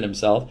constricted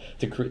himself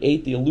to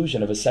create the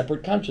illusion of a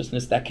separate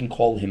consciousness that can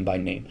call him by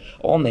name.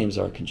 All names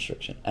are a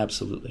constriction,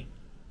 absolutely.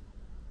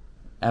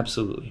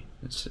 Absolutely.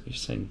 You're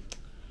saying,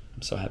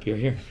 I'm so happy you're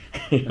here.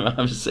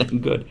 I'm just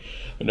saying, good.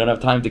 We don't have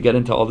time to get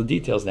into all the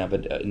details now,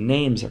 but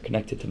names are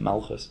connected to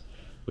Malchus,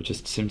 which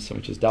is Tzimtzum,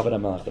 which is David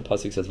HaMelech. The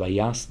pasuk says,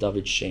 Vayas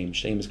David Shem.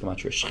 Shem is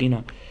Gematria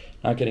Shechina.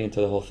 Not getting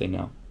into the whole thing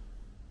now.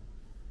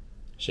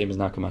 Shem is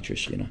not Gematria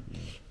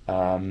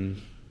Shechina.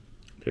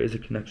 There is a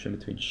connection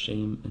between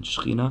Shem and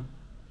Shechina,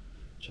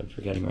 which I'm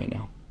forgetting right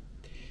now.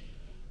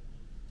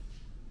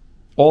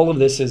 All of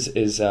this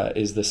is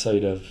the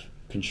site of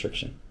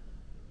constriction.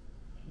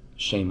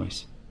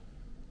 Shemos.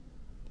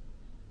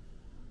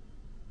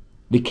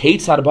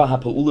 B'keitzad ba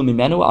ha'pa'ula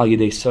mimenu al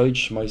yedei soid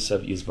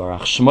shmoisav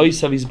yizbarach.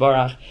 Shmoisav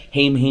yizbarach,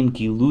 heim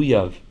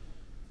giluyav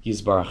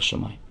yizbarach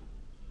shemai.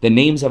 The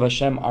names of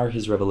Hashem are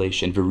His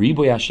revelation.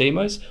 V'riboy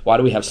Hashemos. Why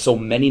do we have so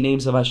many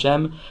names of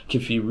Hashem?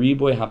 Kifi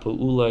riboy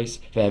ha'pa'ulos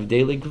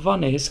ve'avdei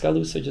gvane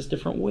hiskalusa. Just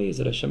different ways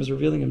that Hashem is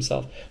revealing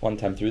Himself. One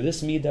time through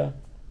this midah,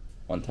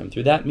 one time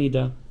through that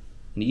midah.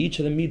 And each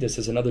of the midas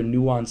is another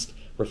nuanced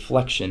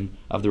reflection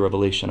of the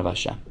revelation of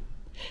Hashem.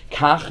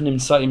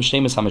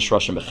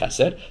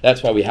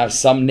 That's why we have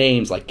some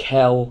names like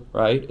Kel,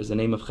 right, is the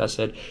name of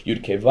Chesed.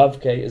 Yud Kei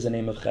Vav Kei is a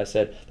name of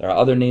Chesed. There are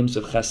other names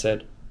of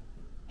Chesed.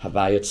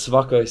 Havayat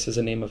Tzvakos is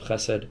a name of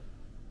Chesed.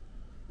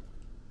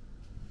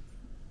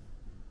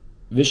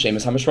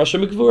 Vishemis HaMishrash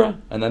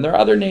Gevurah. And then there are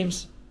other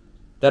names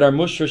that are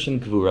Mushrish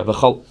and Gevurah.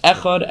 V'chol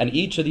Echad, and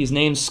each of these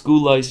names,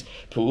 Skulais,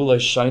 Pu'ulais,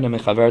 Shaina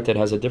Mechavertet,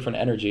 has a different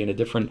energy and a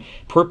different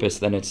purpose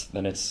than its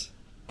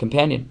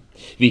companion.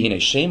 V'hine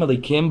Shem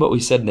Elikim, but we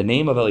said the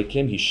name of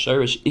Elikim, he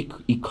shirish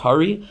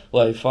ikari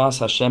la'ifas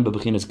Hashem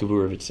b'bechinas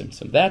Gevurah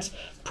v'tzimtzum. That's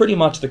pretty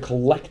much the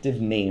collective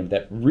name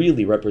that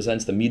really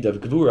represents the midah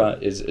of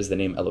Gevurah is the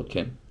name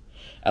Elokim.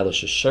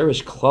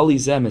 Elishashirish klali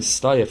zem is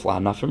stayif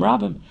la'anafim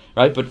rabim.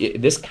 Right, but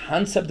this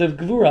concept of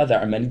Gevurah, there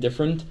are many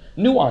different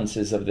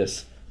nuances of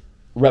this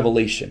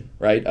revelation,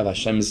 right, of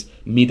Hashem's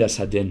midas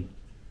hadin.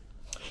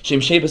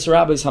 Shem Shebes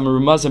Rabbis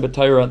Hamarumazim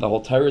B'Torah. The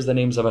whole Torah is the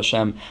names of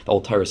Hashem. The whole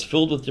Torah is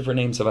filled with different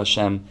names of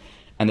Hashem,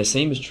 and the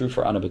same is true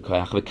for Ana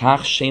B'Koyach.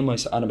 V'kach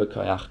Shemos Ana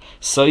B'Koyach.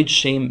 Side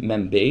Shem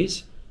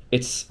Mem-Beis.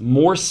 It's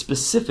more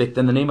specific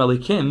than the name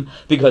Elikim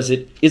because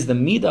it is the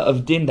midah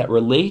of din that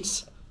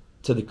relates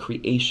to the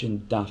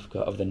creation dafka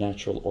of the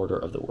natural order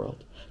of the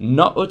world.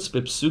 Na'utz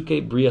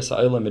b'psuke brias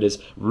ha'olam. It is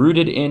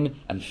rooted in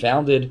and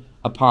founded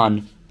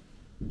upon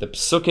the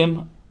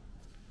psukim,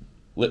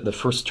 the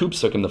first two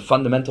psukim, the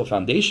fundamental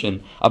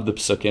foundation of the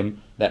psukim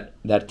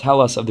that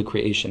tell us of the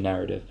creation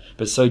narrative.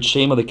 Besides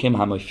Shem Elikim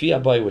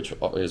HaMofiya Bai, which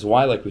is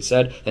why, like we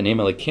said, the name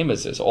Elikim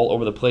is all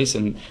over the place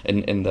in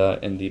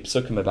the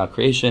psukim about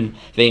creation.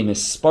 They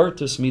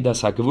mispartus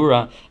midas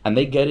hagvura, and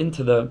they get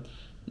into the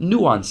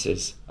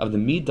nuances of the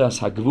midas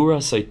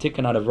hagvura, so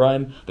tikkun ad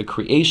Avraham, the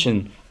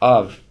creation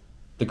of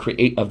the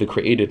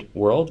created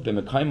world,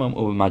 b'mekaimam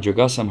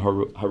u'madragasam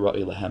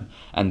hara'i lehem,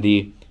 and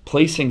the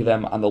placing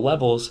them on the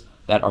levels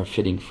that are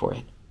fitting for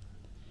it.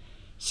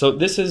 So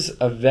this is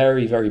a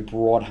very, very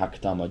broad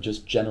hakdama,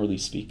 just generally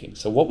speaking.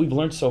 So what we've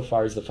learned so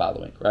far is the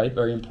following, right?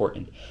 Very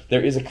important.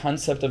 There is a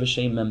concept of a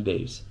Shem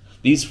Mem-Beis.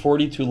 These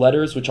 42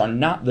 letters, which are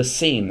not the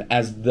same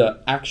as the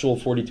actual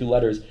 42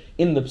 letters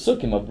in the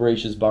psukim of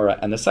Bereshis Bara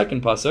and the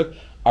second pasuk,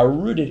 are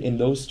rooted in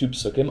those two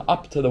psukim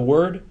up to the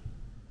word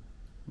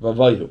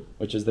Vavayu,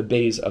 which is the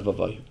Beis of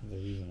Vavayu. The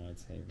reason why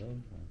it's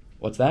Hey-Vod?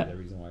 What's that? The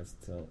reason why it's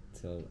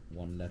till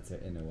one letter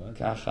in a word.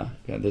 Kacha.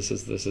 Yeah, this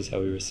is how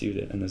we received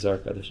it in the Zohar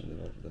Kodesh.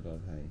 The Vav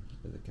Hey,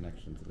 there's a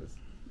connection to this.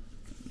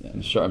 Yeah,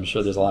 I'm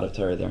sure there's a lot of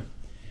Torah there.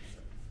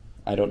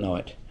 I don't know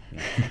it,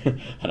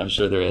 and I'm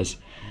sure there is.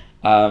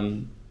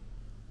 The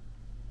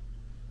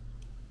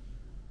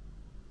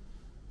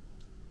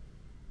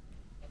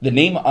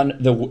name on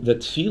the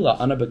tefillah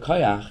Ana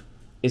B'Koyach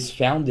is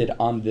founded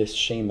on this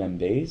Shem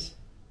Mem-Beis,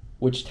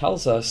 which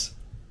tells us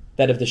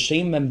that if the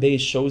Shem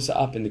Mem-Beis shows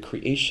up in the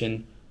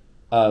creation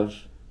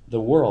of the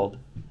world,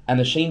 and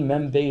the Shem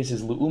Mem-Beis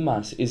is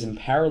Lu'umas, is in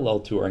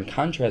parallel to or in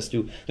contrast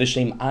to the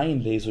Shem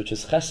Ayin Beis, which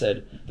is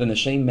Chesed, then the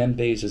Shem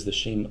Mem-Beis is the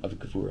Shem of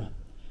Gevurah.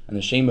 And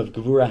the Shem of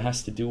Gevurah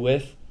has to do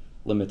with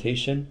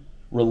limitation,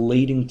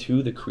 relating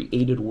to the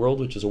created world,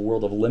 which is a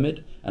world of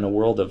limit and a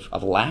world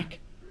of lack.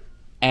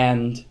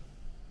 And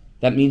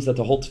that means that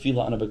the whole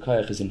tefillah Ana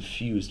B'Koyach is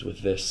infused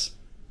with this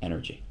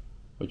energy,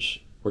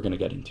 which we're going to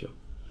get into.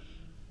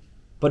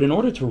 But in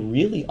order to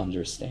really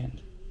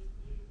understand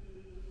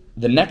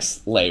the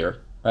next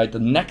layer, right, the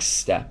next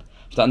step,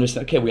 to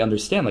understand, okay, we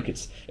understand, like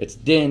it's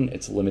din,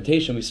 it's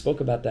limitation, we spoke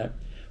about that.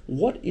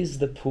 What is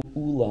the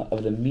pu'ula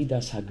of the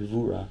midas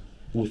hagvura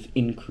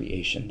within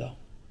creation, though?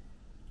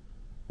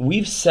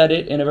 We've said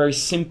it in a very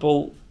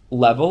simple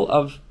level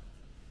of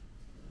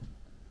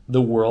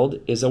the world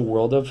is a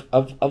world of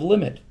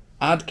limit.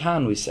 Ad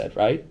kan, we said,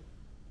 right?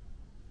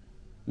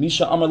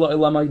 Misha amar lo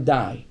elamai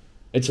dai.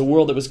 It's a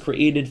world that was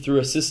created through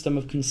a system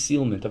of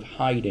concealment, of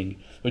hiding,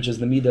 which is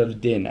the midah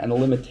of din, and a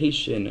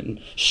limitation,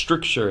 and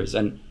strictures,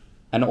 and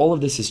all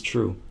of this is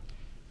true.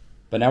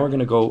 But now we're going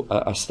to go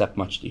a step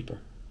much deeper.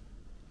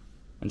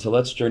 And so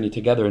let's journey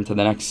together into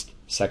the next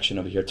section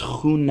over here.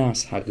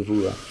 Tchunas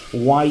hagvura.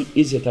 Why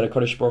is it that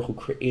HaKadosh Baruch Hu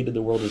created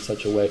the world in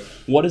such a way?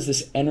 What does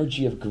this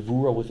energy of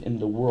Gevurah within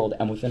the world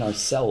and within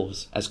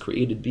ourselves as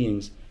created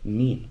beings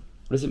mean?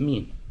 What does it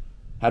mean?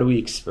 How do we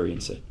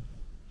experience it?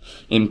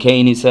 In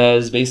Cain, he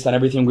says, based on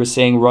everything we're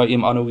saying,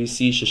 Ra'im anu we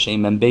see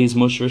Shem Mem-Beis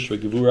mushrish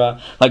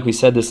Gevurah. Like we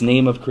said, this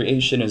name of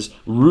creation is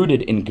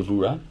rooted in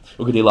Gevurah.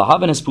 But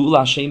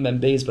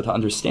to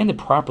understand it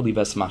properly, and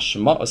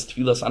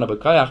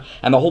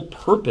the whole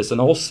purpose and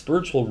the whole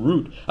spiritual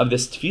root of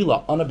this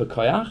tefillah Ana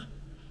B'Koyach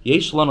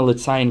Yesh lana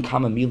litzayin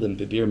kama milim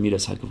bibir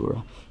midas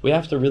hagevurah. We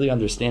have to really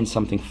understand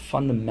something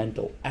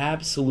fundamental,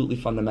 absolutely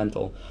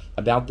fundamental,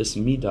 about this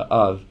midah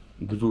of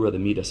Gevurah, the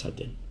midas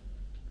hadin.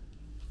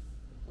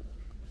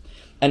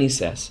 And he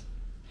says,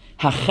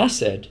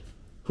 HaChesed,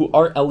 hu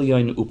ar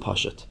elyon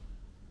upashet.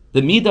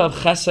 The midah of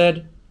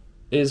Chesed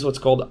is what's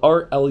called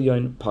ar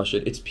elyon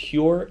pashet. It's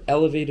pure,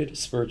 elevated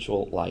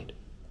spiritual light.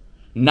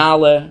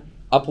 Nale,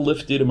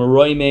 uplifted,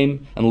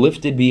 meroimim, and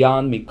lifted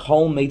beyond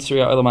mikol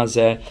meitzriya olam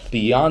hazeh,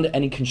 beyond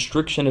any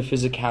constriction of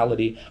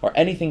physicality or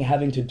anything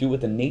having to do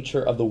with the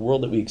nature of the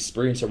world that we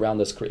experience around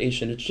this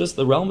creation. It's just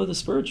the realm of the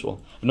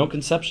spiritual, no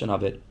conception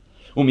of it.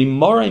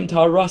 Umimarim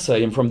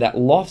ta'arasa, and from that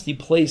lofty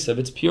place of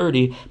its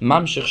purity,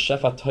 mamshich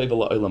shefa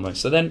toiva la'olamai.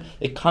 So then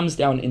it comes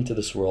down into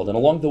this world, and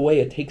along the way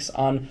it takes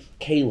on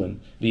kalim,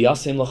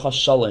 v'yasim l'chas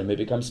shalom. It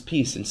becomes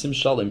peace and sim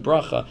shalom,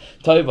 bracha,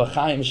 toiva,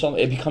 chaim, shalom.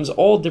 It becomes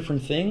all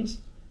different things.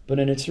 But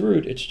in its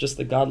root, it's just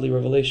the godly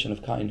revelation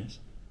of kindness,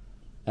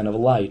 and of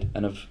light,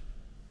 and of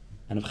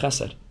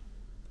chesed.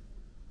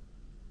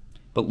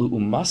 But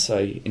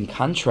lu'umasai, in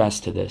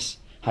contrast to this,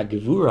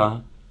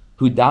 hagevurah,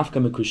 hu dafka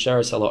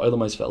mekusheres ala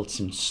olamais ve'el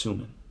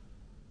tzimtzumim.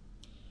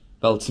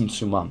 Ve'el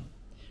tzimtzumam.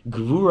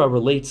 Gevurah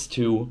relates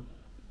to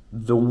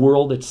the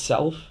world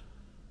itself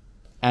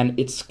and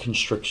its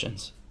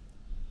constrictions.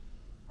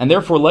 And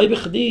therefore,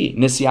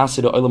 it's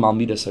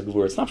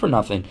not for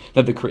nothing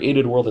that the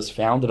created world is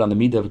founded on the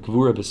midah of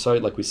Gevurah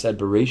beside, like we said,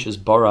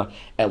 Bereshis bara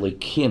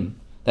Elikim,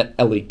 that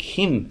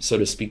Elikim, so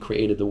to speak,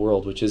 created the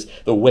world, which is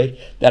the way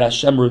that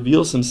Hashem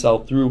reveals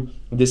himself through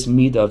this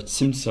midah of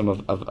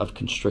tzimtzum, of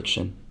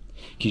constriction.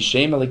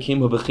 Kishem Elikim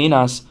hu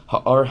bechinas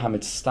ha'ar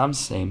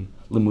hamitztamsem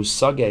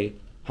lemusage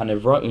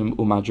hanevraim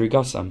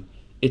umadrigasam.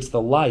 It's the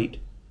light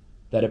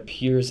that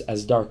appears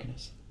as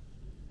darkness.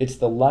 It's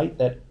the light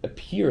that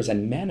appears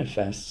and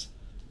manifests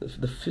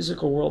the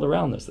physical world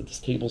around us, that this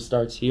table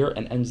starts here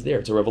and ends there.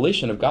 It's a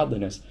revelation of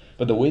godliness,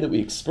 but the way that we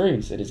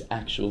experience it is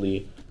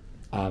actually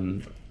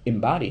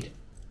embodied,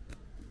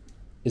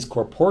 is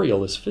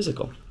corporeal, is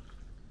physical.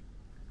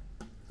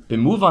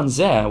 B'muvan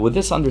zeh, with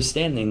this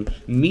understanding,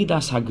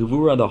 midas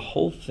hagevurah, the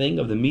whole thing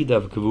of the midah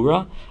of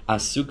Gevurah,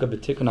 asuka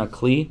b'tikun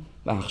hakli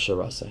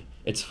v'achsharaseh.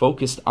 It's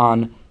focused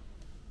on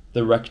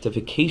the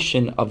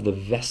rectification of the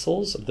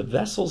vessels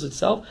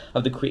itself,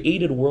 of the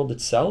created world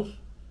itself,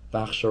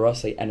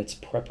 and its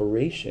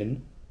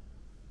preparation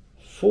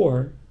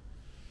for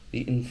the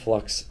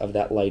influx of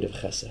that light of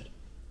chesed.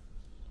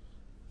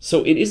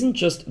 So it isn't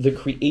just the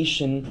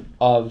creation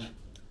of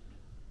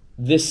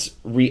this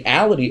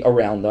reality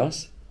around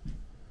us.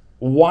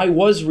 Why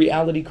was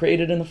reality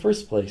created in the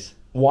first place?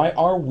 Why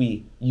are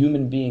we,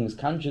 human beings,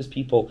 conscious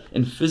people,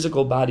 in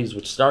physical bodies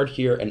which start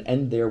here and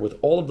end there with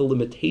all of the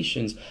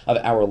limitations of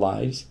our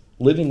lives,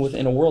 living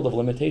within a world of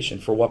limitation?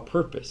 For what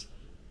purpose?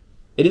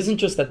 It isn't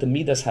just that the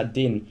Midas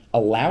Hadin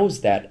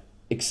allows that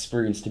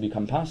experience to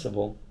become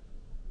possible,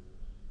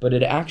 but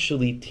it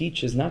actually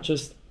teaches not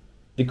just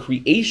the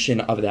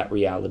creation of that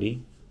reality,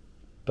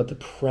 but the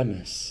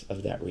premise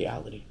of that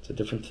reality. It's a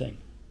different thing.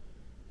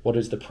 What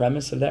is the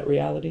premise of that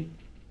reality?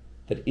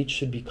 That it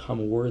should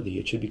become worthy,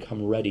 it should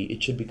become ready,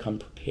 it should become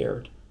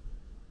prepared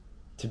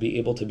to be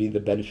able to be the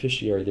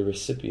beneficiary, the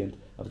recipient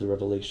of the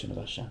revelation of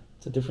Hashem.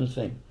 It's a different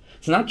thing.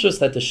 It's not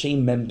just that the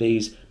Shem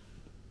Mem-Beis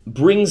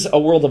brings a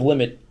world of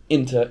limit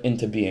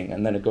into being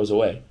and then it goes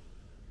away.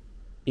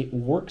 It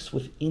works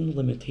within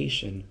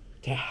limitation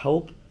to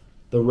help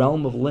the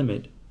realm of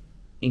limit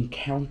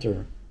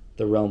encounter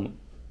the realm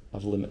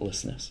of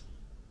limitlessness.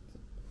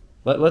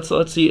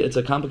 Let's see. It's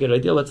a complicated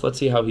idea. Let's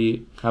see how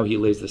he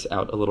lays this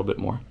out a little bit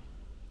more.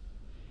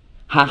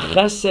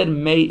 HaChesed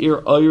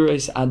me'ir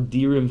oires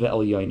adirim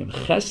ve'elyonim.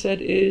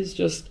 Chesed is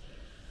just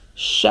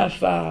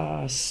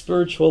shefa,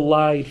 spiritual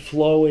light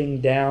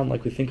flowing down,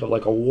 like we think of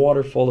like a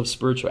waterfall of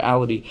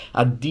spirituality.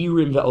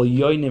 Adirim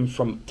ve'elyonim,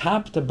 from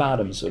top to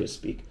bottom, so to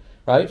speak,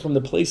 right? From the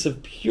place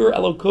of pure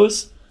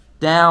Elokus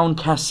down,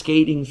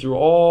 cascading through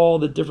all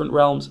the different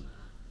realms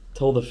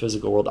till the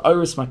physical world.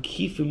 Oires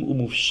makifim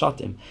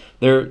umufshatim.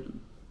 They're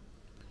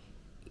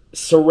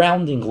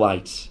surrounding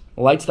lights.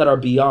 Lights that are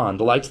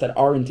beyond, the lights that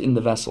aren't in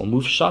the vessel,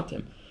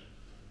 mufshatim,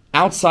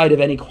 outside of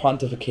any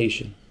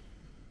quantification.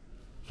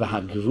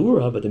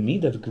 V'hagevurah, but the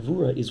midah of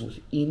Gevurah is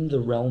within the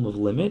realm of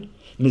limit.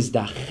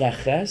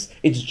 Mizdacheches,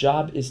 its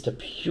job is to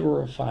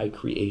purify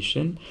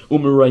creation.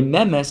 U'meroi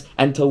memes,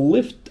 and to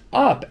lift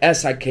up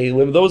es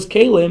hakelim, those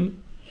kelim,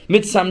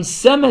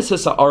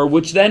 mitzamsemes ha'ar,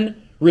 which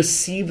then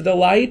receive the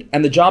light.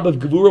 And the job of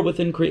Gevurah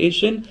within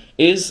creation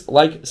is,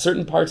 like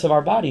certain parts of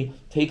our body,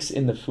 takes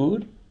in the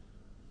food,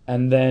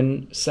 and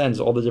then sends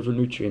all the different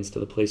nutrients to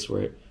the place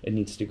where it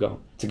needs to go.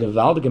 It's a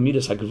gevaldige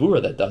midas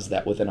hagevurah that does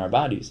that within our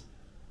bodies.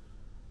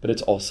 But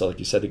it's also, like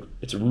you said,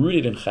 it's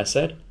rooted in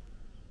chesed,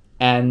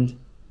 and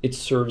it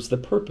serves the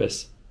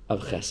purpose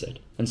of chesed.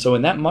 And so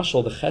in that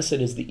mashal, the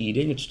chesed is the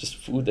eating. It's just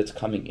food that's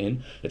coming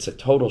in. It's a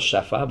total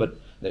shefa, but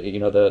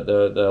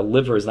the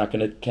liver is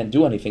can't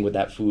do anything with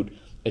that food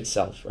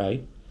itself,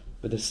 right?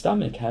 But the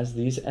stomach has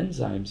these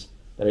enzymes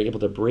that are able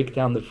to break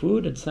down the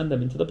food and send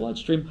them into the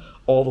bloodstream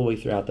all the way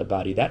throughout the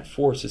body. That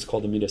force is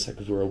called the Midas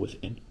HaGevurah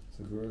within.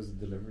 So Gevurah is a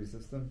delivery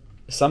system?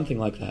 Something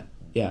like that.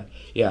 Yeah.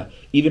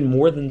 Even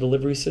more than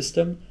delivery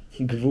system,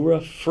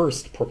 Gevurah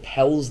first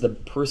propels the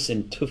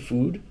person to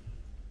food.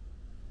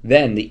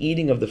 Then the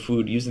eating of the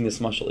food using this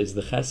mashal is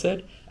the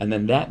chesed, and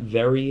then that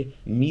very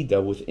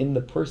midah within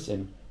the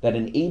person that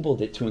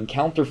enabled it to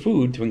encounter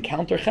food, to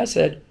encounter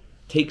chesed,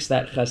 takes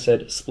that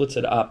chesed, splits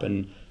it up,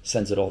 and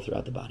sends it all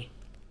throughout the body.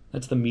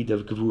 That's the midah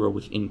of Gevurah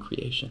within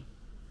creation.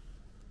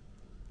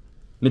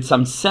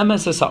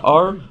 Mitzamtzemes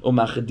esa'ar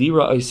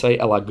u'machadira oisei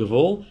el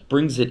ha'gevul,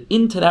 brings it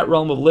into that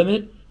realm of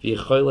limit,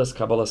 v'yecholes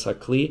kabbalas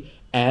hakli,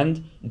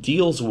 and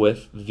deals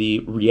with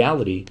the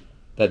reality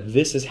that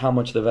this is how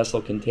much the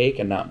vessel can take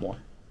and not more.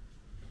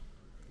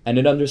 And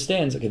it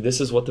understands, okay,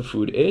 this is what the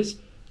food is.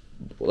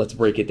 Let's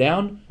break it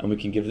down, and we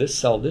can give this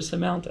cell this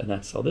amount, and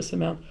that cell this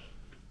amount.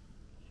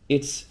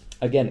 It's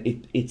a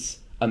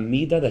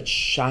midah that's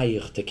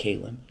shiur to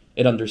kelim.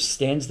 It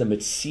understands the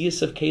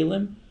mitzias of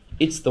kelim.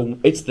 It's the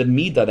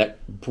midah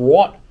that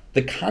brought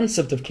the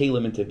concept of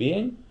kelim into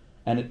being,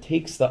 and it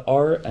takes the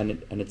ar and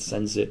it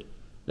sends it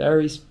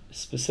very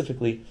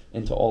specifically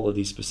into all of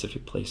these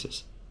specific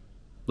places.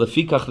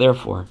 Lefikach,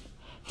 therefore,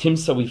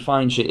 Timsa, we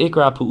find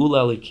she'ikra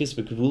pu'ula lekis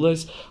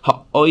b'kevulas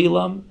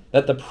ha'olam,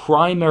 that the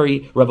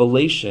primary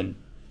revelation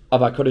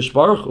of HaKadosh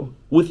Baruch Hu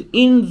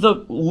within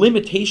the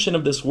limitation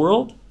of this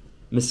world,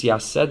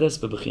 misyasedes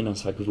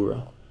b'bechinas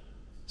ha'gevurah.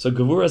 So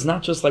Gevurah is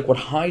not just like what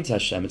hides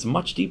Hashem; it's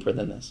much deeper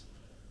than this.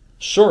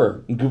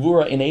 Sure,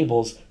 Gevurah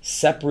enables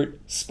separate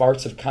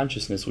sparks of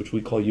consciousness, which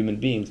we call human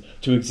beings,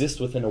 to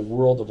exist within a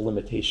world of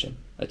limitation.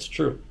 That's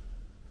true.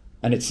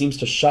 And it seems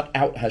to shut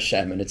out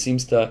Hashem, and it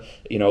seems to,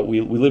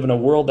 we live in a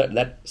world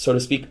that, so to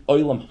speak,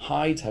 olam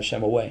hides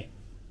Hashem away.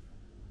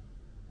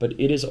 But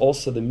it is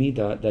also the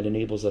midah that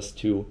enables us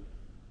to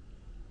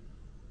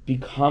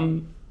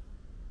become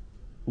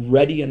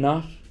ready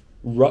enough,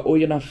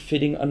 ra'oi enough,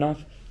 fitting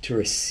enough to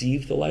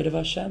receive the light of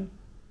Hashem.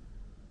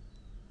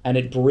 And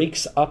it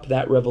breaks up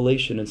that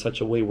revelation in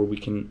such a way where we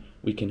can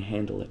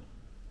handle it.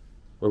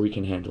 So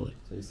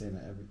you're saying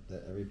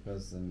that every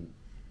person,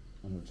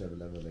 on whichever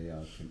level they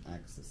are, can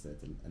access it,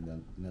 and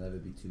then it'll never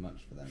be too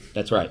much for them.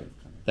 That's right.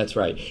 That's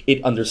right.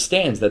 It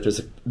understands that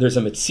there's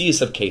a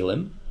mitzias of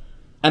kelim,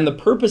 and the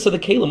purpose of the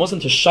kelim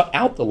wasn't to shut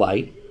out the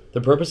light.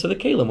 The purpose of the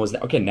kelim was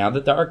that, okay, now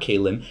that there are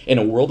kelim in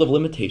a world of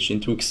limitation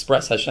to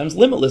express Hashem's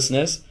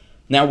limitlessness,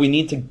 now we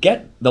need to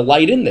get the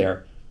light in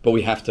there, but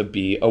we have to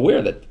be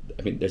aware that,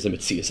 there's a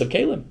mitzias of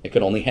kelim. It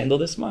could only handle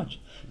this much.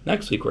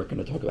 Next week we're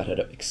going to talk about how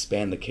to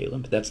expand the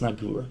kelim, but that's not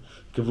Gevurah.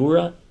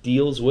 Gevurah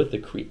deals with the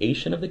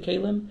creation of the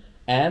kelim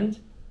and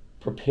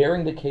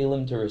preparing the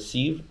kelim to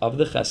receive of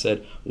the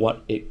chesed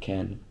what it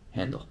can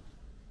handle.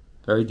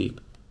 Very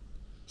deep.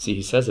 See,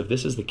 he says, if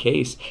this is the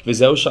case,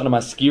 this is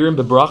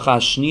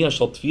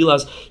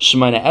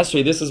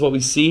what we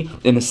see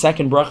in the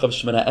second bracha of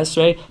Shemana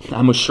Esrei,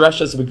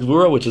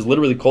 which is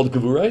literally called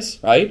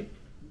Gevurahs, right?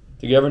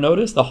 Did you ever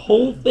notice? The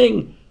whole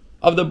thing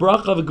of the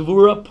bracha of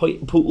Gevurah,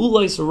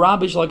 pu'ulais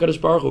rabish l'HaKadosh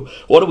Baruch Hu.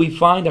 What do we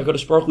find?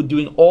 HaKadosh Baruch Hu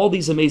doing all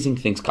these amazing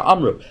things.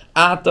 Ka'amru,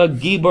 ata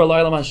gibor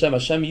la'ilam Hashem.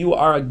 Hashem, you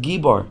are a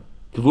gibor.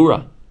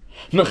 Gevurah.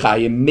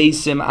 Mechayim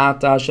mesim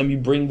ata Hashem, you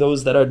bring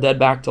those that are dead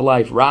back to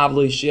life. Rav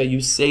lo'ishia,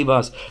 you save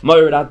us.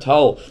 Moirid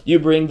atol, you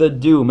bring the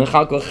dew.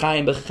 Mechal kol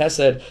chayim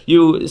b'chesed,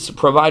 you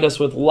provide us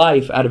with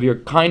life out of your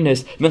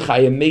kindness.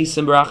 Mechayim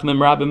mesim b'rachmim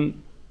rabim,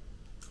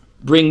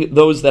 bring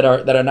those that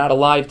are not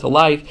alive to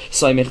life.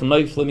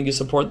 You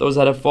support those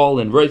that have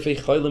fallen. You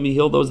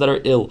heal those that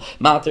are ill.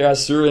 Mater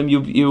asurim,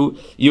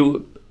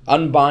 you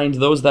unbind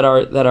those that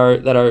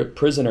are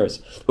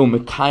prisoners.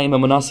 And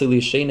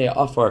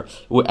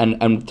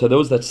to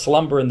those that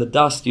slumber in the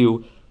dust,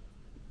 you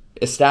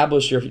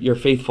establish your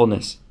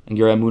faithfulness and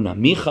your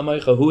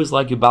emunah. Who is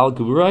like you, Baal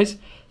Gevurahs,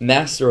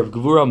 master of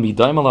Gevurah,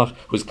 Midai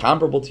who is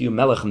comparable to you,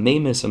 Melech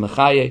Memis and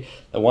Mechaye,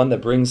 the one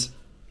that brings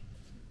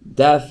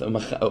death,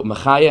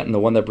 Machaya, and the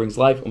one that brings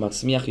life,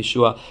 Umatzmiach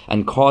Yeshua,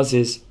 and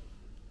causes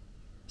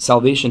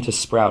salvation to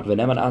sprout.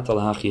 V'neman ata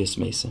l'hachias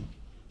mesim.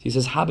 He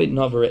says, Habit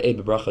navar e'e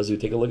b'bracha.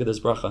 Take a look at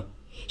this bracha.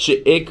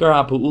 She'ikar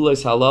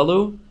ha'pu'ulos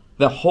halalu.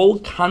 The whole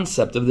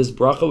concept of this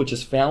bracha, which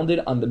is founded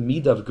on the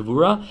midah of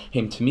Gevurah,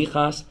 hem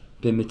tmichas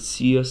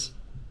b'mitzias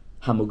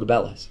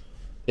hamugbelas,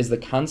 is the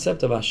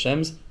concept of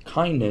Hashem's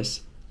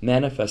kindness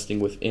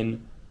manifesting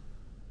within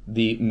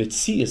the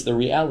mitzias, the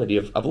reality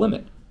of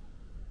limit.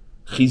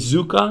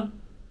 Chizuka,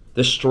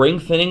 the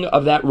strengthening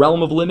of that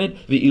realm of limit,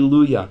 the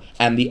iluya,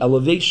 and the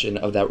elevation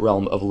of that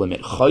realm of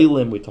limit.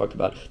 Chaylim, we talked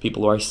about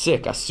people who are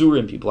sick,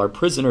 asurim, people are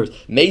prisoners,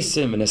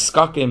 mesim and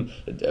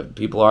eskakim,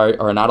 people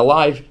are not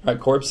alive, right,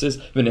 corpses,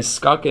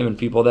 v'neskakim, and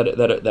people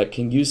that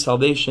can use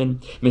salvation.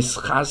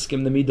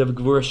 Mischaskim, the midah of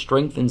Gevurah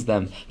strengthens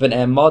them.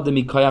 V'ne'emad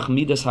mikayach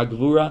midas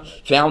ha'Gevurah,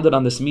 founded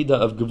on this midah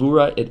of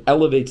Gevurah, it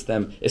elevates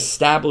them,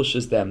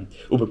 establishes them.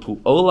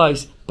 Ubepu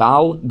olais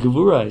bal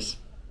Gevurahs.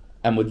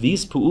 And with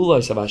these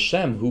pu'ulas of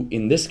Hashem, who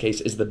in this case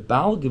is the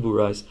Baal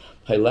Gevurahs,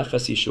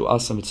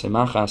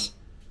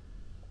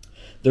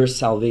 their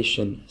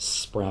salvation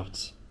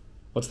sprouts.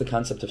 What's the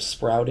concept of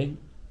sprouting?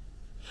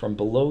 From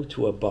below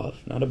to above,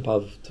 not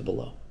above to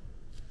below.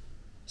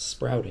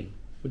 Sprouting,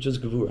 which is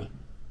Gevurah.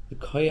 The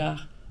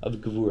koyach of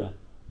Gevurah.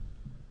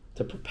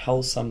 To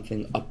propel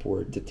something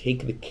upward, to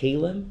take the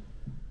kelim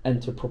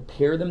and to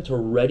prepare them, to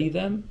ready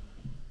them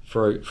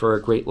for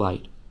a great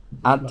light.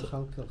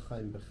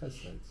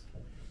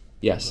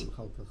 Yes.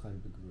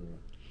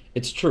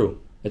 It's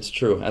true. It's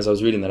true. As I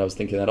was reading that, I was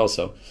thinking that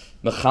also.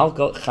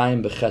 Mechalkel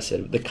chaim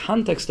b'chesed. The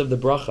context of the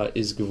bracha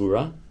is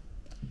Gevurah.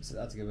 So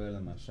that's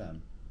Gevurah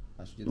Hashem.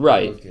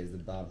 Right. The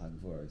Baal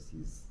HaGevurah,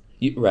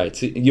 right.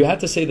 So you have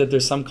to say that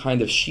there's some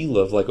kind of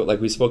shiluv,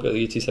 like we spoke, like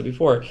you said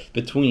before,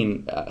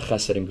 between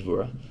chesed and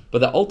Gevurah. But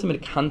the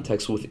ultimate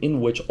context within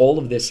which all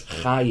of this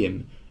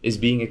chayim is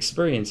being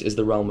experienced is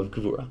the realm of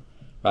Gevurah,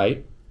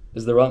 right?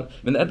 Is the realm?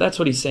 I mean, that's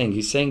what he's saying.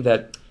 He's saying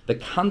that the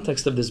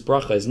context of this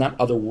bracha is not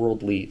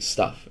otherworldly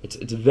stuff. It's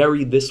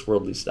very this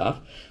worldly stuff.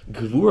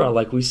 Gevurah,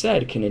 like we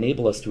said, can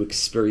enable us to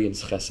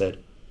experience chesed,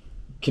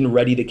 can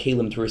ready the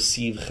kelim to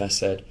receive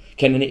chesed,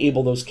 can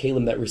enable those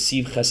kelim that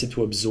receive chesed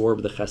to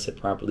absorb the chesed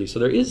properly. So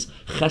there is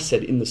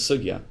chesed in the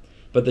sugya,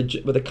 but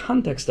the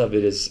context of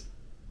it is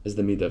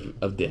the midah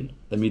of din,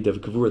 the midah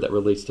of Gevurah that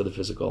relates to the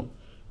physical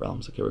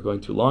realms. Okay, we're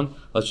going too long.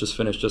 Let's just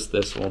finish just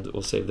this.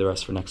 We'll save the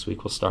rest for next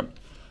week. We'll start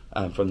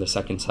from the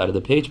second side of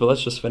the page, but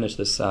let's just finish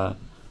this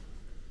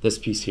this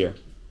piece here.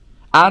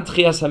 Ad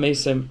chias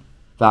hamesim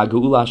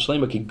v'ha'geula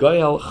hashlema ki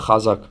goyel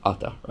chazak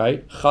ata.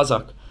 Right,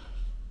 chazak.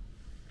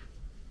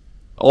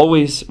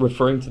 Always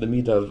referring to the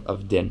midah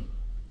of din.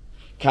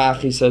 Kach,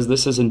 he says,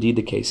 this is indeed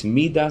the case.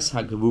 Midas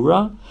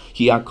ha'gevurah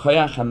hi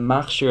ha'koyach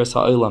ha'machshir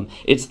ha'olam.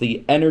 It's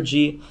the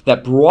energy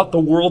that brought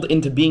the world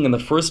into being in the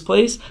first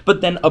place,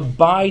 but then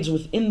abides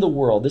within the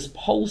world. This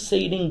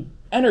pulsating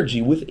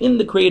energy within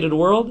the created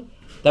world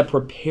that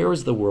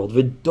prepares the world,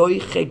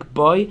 v'doichek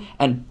boy,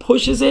 and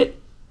pushes it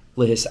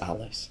lehis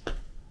alis,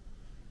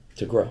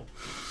 to grow.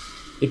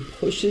 It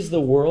pushes the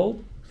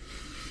world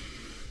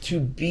to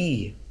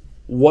be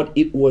what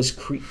it was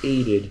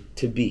created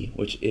to be,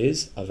 which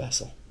is a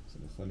vessel.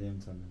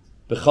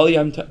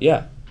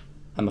 Yeah.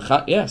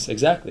 Yes,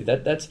 exactly.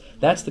 That's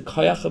the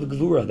koyach of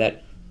Gevurah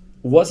that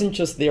wasn't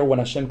just there when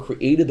Hashem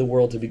created the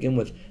world to begin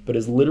with, but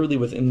is literally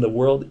within the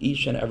world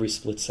each and every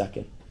split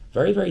second.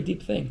 Very, very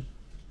deep thing.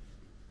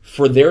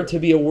 For there to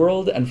be a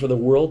world and for the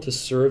world to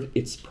serve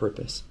its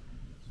purpose.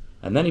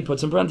 And then he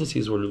puts in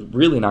parentheses, we're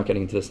really not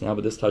getting into this now,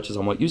 but this touches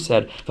on what you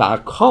said,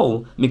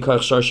 Va'akol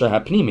mikoach sharsha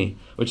hapnimi,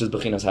 which is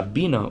bechinas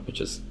habina,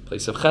 which is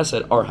place of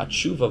chesed, ar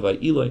hatshuva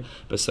va'iloi,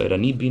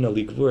 b'sayrani bina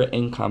ligvura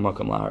en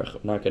kamakam la'arich.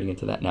 We're not getting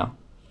into that now.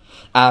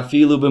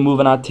 Afilu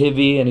b'muvanat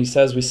tivi, and he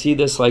says we see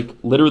this like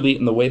literally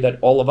in the way that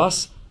all of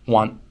us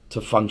want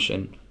to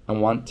function and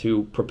want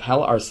to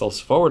propel ourselves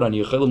forward on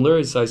Yechilim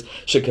Luri. He says,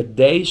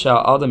 Shekadei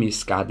sha'adam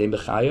yiskadem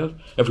b'chayav,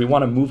 if we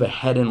want to move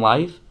ahead in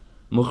life,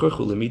 there's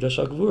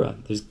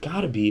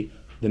got to be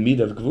the midah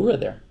of Gevurah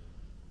there.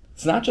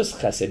 It's not just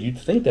chesed. You'd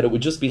think that it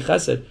would just be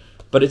chesed,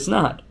 but it's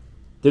not.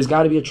 There's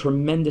got to be a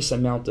tremendous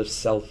amount of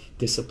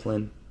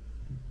self-discipline,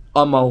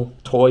 amal,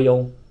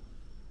 toil,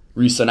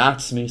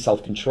 risanatzmi,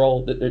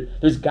 self-control.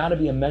 There's got to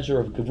be a measure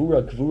of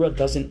Gevurah. Gevurah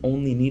doesn't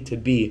only need to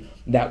be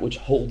that which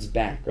holds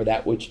back or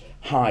that which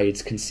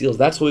hides, conceals.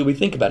 That's the way we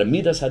think about it.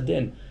 Midas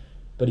hadin.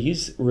 But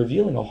he's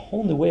revealing a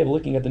whole new way of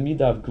looking at the midah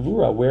of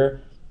Gevurah,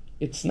 where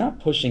it's not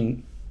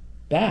pushing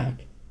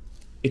back,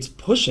 it's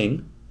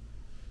pushing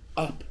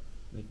up,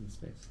 making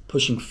space,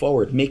 pushing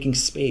forward, making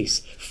space,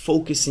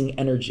 focusing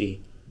energy,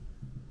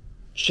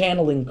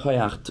 channeling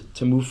koyach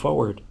to move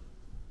forward.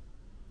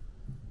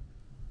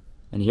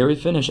 And here we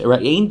finish. There's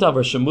nothing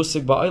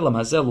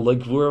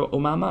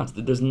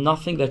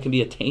that can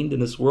be attained in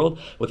this world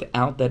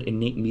without that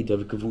innate midah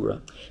of Gevurah.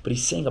 But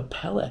he's saying a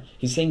pella.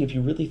 He's saying if you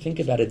really think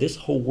about it, this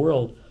whole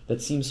world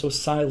that seems so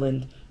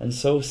silent and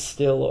so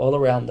still all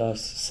around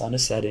us, sun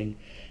is setting,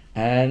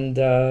 and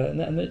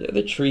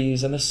the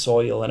trees and the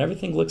soil and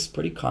everything looks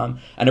pretty calm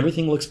and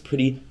everything looks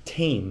pretty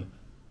tame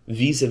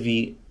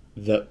vis-a-vis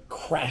the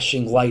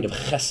crashing light of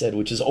chesed,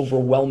 which is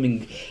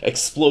overwhelming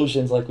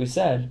explosions, like we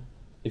said.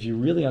 If you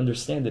really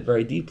understand it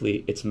very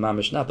deeply, it's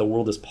mamish not. The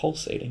world is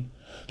pulsating.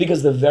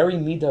 Because the very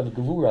midah of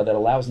Gevurah that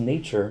allows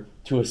nature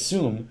to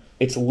assume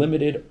its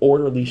limited,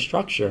 orderly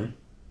structure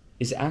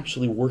is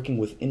actually working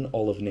within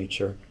all of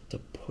nature to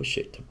push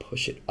it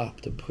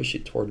up, to push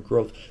it toward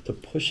growth, to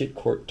push it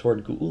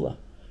toward geula.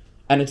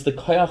 And it's the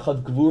koyach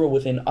of Gevurah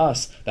within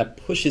us that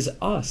pushes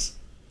us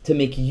to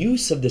make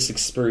use of this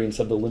experience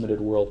of the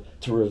limited world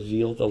to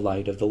reveal the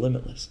light of the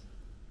limitless.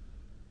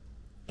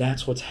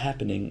 That's what's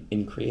happening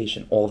in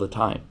creation all the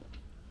time.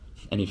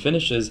 And he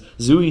finishes,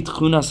 Zui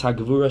tchunas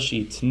hagvura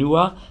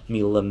sheitnua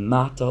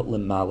milamata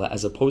lemala,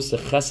 as opposed to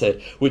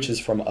chesed, which is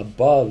from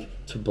above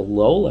to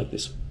below, like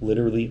this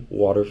literally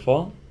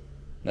waterfall.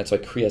 And that's why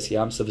Kriyas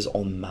Yamsov is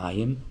all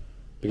mayim,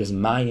 because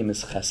mayim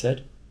is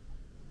chesed.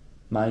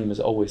 Mayim is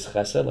always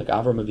chesed, like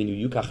Avram Avinu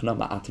yukachna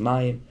ma'at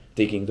mayim,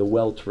 digging the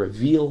well to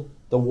reveal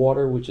the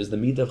water, which is the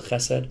midah of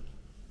chesed.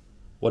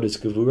 What is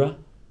Gevurah?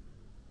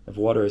 If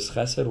water is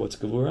chesed, what's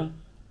Gevurah?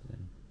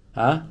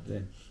 Huh?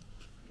 Din.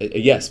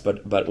 Yes,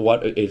 but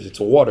what if it's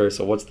water?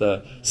 So what's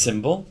the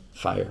symbol?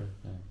 Fire,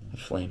 a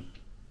flame.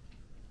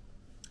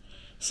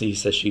 So he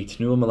says,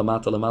 "Sheitnu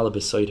malamata lamala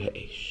b'soid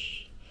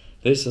ha'esh."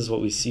 This is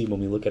what we see when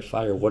we look at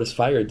fire. What does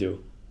fire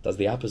do? It does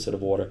the opposite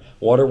of water.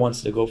 Water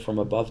wants to go from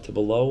above to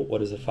below. What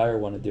does the fire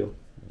want to do?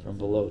 From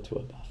below to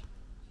above.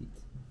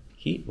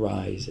 Heat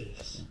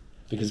rises.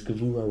 Because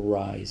Gevurah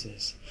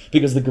rises.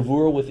 Because the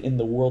Gevurah within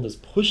the world is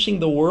pushing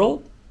the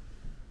world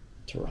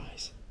to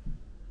rise.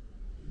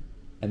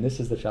 And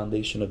this is the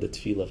foundation of the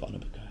tefillah of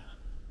Anabakaya.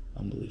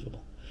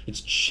 Unbelievable.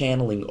 It's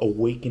channeling,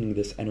 awakening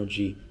this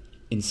energy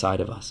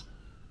inside of us.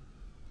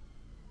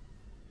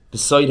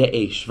 B'soid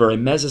ha'esh,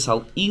 v'remezes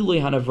al ilui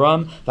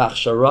hanavram,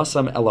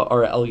 v'achsharasam ela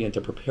ara elyon, to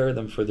prepare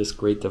them for this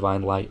great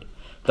divine light.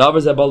 And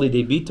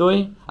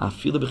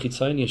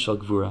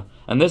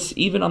this,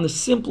 even on the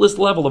simplest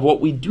level of what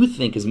we do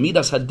think is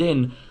midas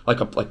hadin, like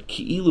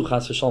ki'ilu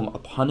chas v'shalom, a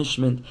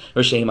punishment,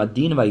 or sheim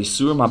adin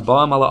v'yisur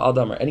mabam ala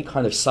adam, or any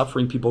kind of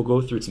suffering people go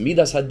through. It's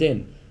midas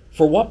hadin.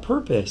 For what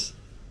purpose?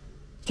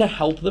 To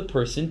help the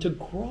person to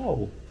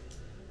grow.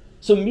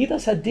 So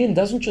midas hadin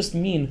doesn't just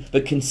mean the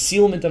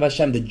concealment of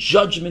Hashem, the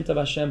judgment of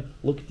Hashem.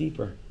 Look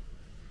deeper.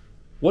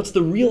 What's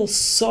the real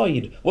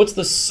side? What's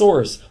the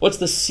source? What's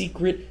the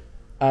secret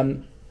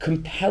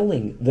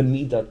compelling the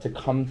midah to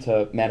come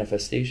to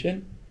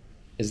manifestation?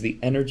 Is the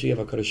energy of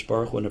HaKadosh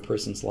Baruch Hu in a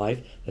person's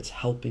life that's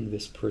helping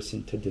this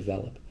person to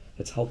develop,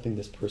 that's helping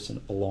this person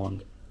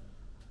along.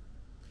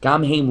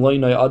 Gam heim loy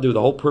noy adu,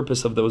 the whole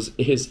purpose of those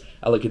is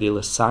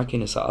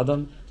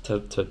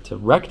to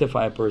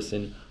rectify a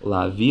person,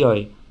 and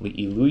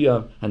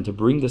to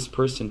bring this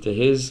person to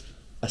his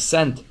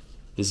ascent,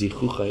 the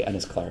zichuchay, and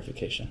his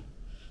clarification.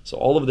 So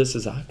all of this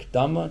is a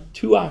hakdama,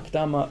 to a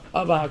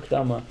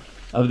hakdama,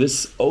 of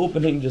this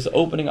opening, just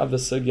opening of the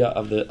sugya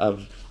of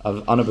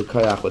Ana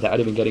B'Koyach, without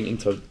even getting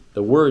into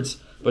the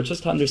words, but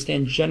just to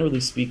understand,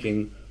 generally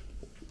speaking,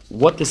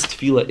 what this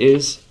tefillah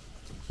is,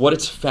 what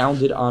it's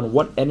founded on,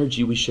 what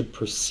energy we should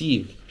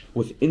perceive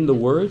within the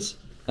words,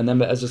 and then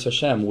Be'ezus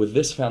Hashem, with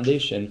this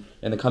foundation,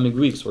 in the coming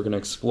weeks, we're going to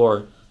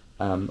explore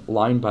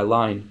line by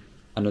line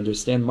and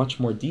understand much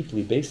more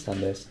deeply, based on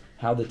this,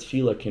 how the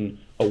tefillah can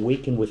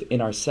awaken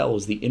within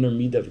ourselves the inner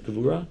midah of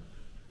Gevurah,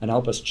 and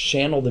help us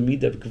channel the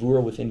midah of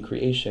Gevurah within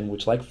creation,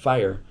 which, like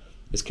fire,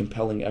 is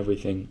compelling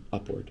everything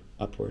upward,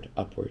 upward,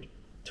 upward,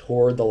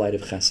 toward the light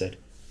of Chesed,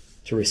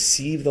 to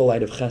receive the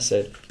light of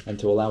Chesed, and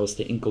to allow us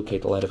to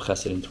inculcate the light of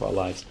Chesed into our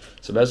lives.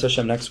 So Be'ez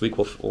Hashem, next week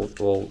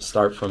we'll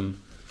start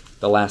from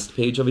the last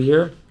page over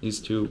here, these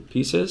two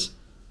pieces,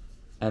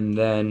 and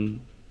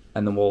then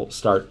we'll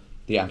start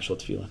the actual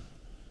tefillah.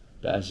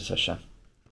 Be'ez Hashem.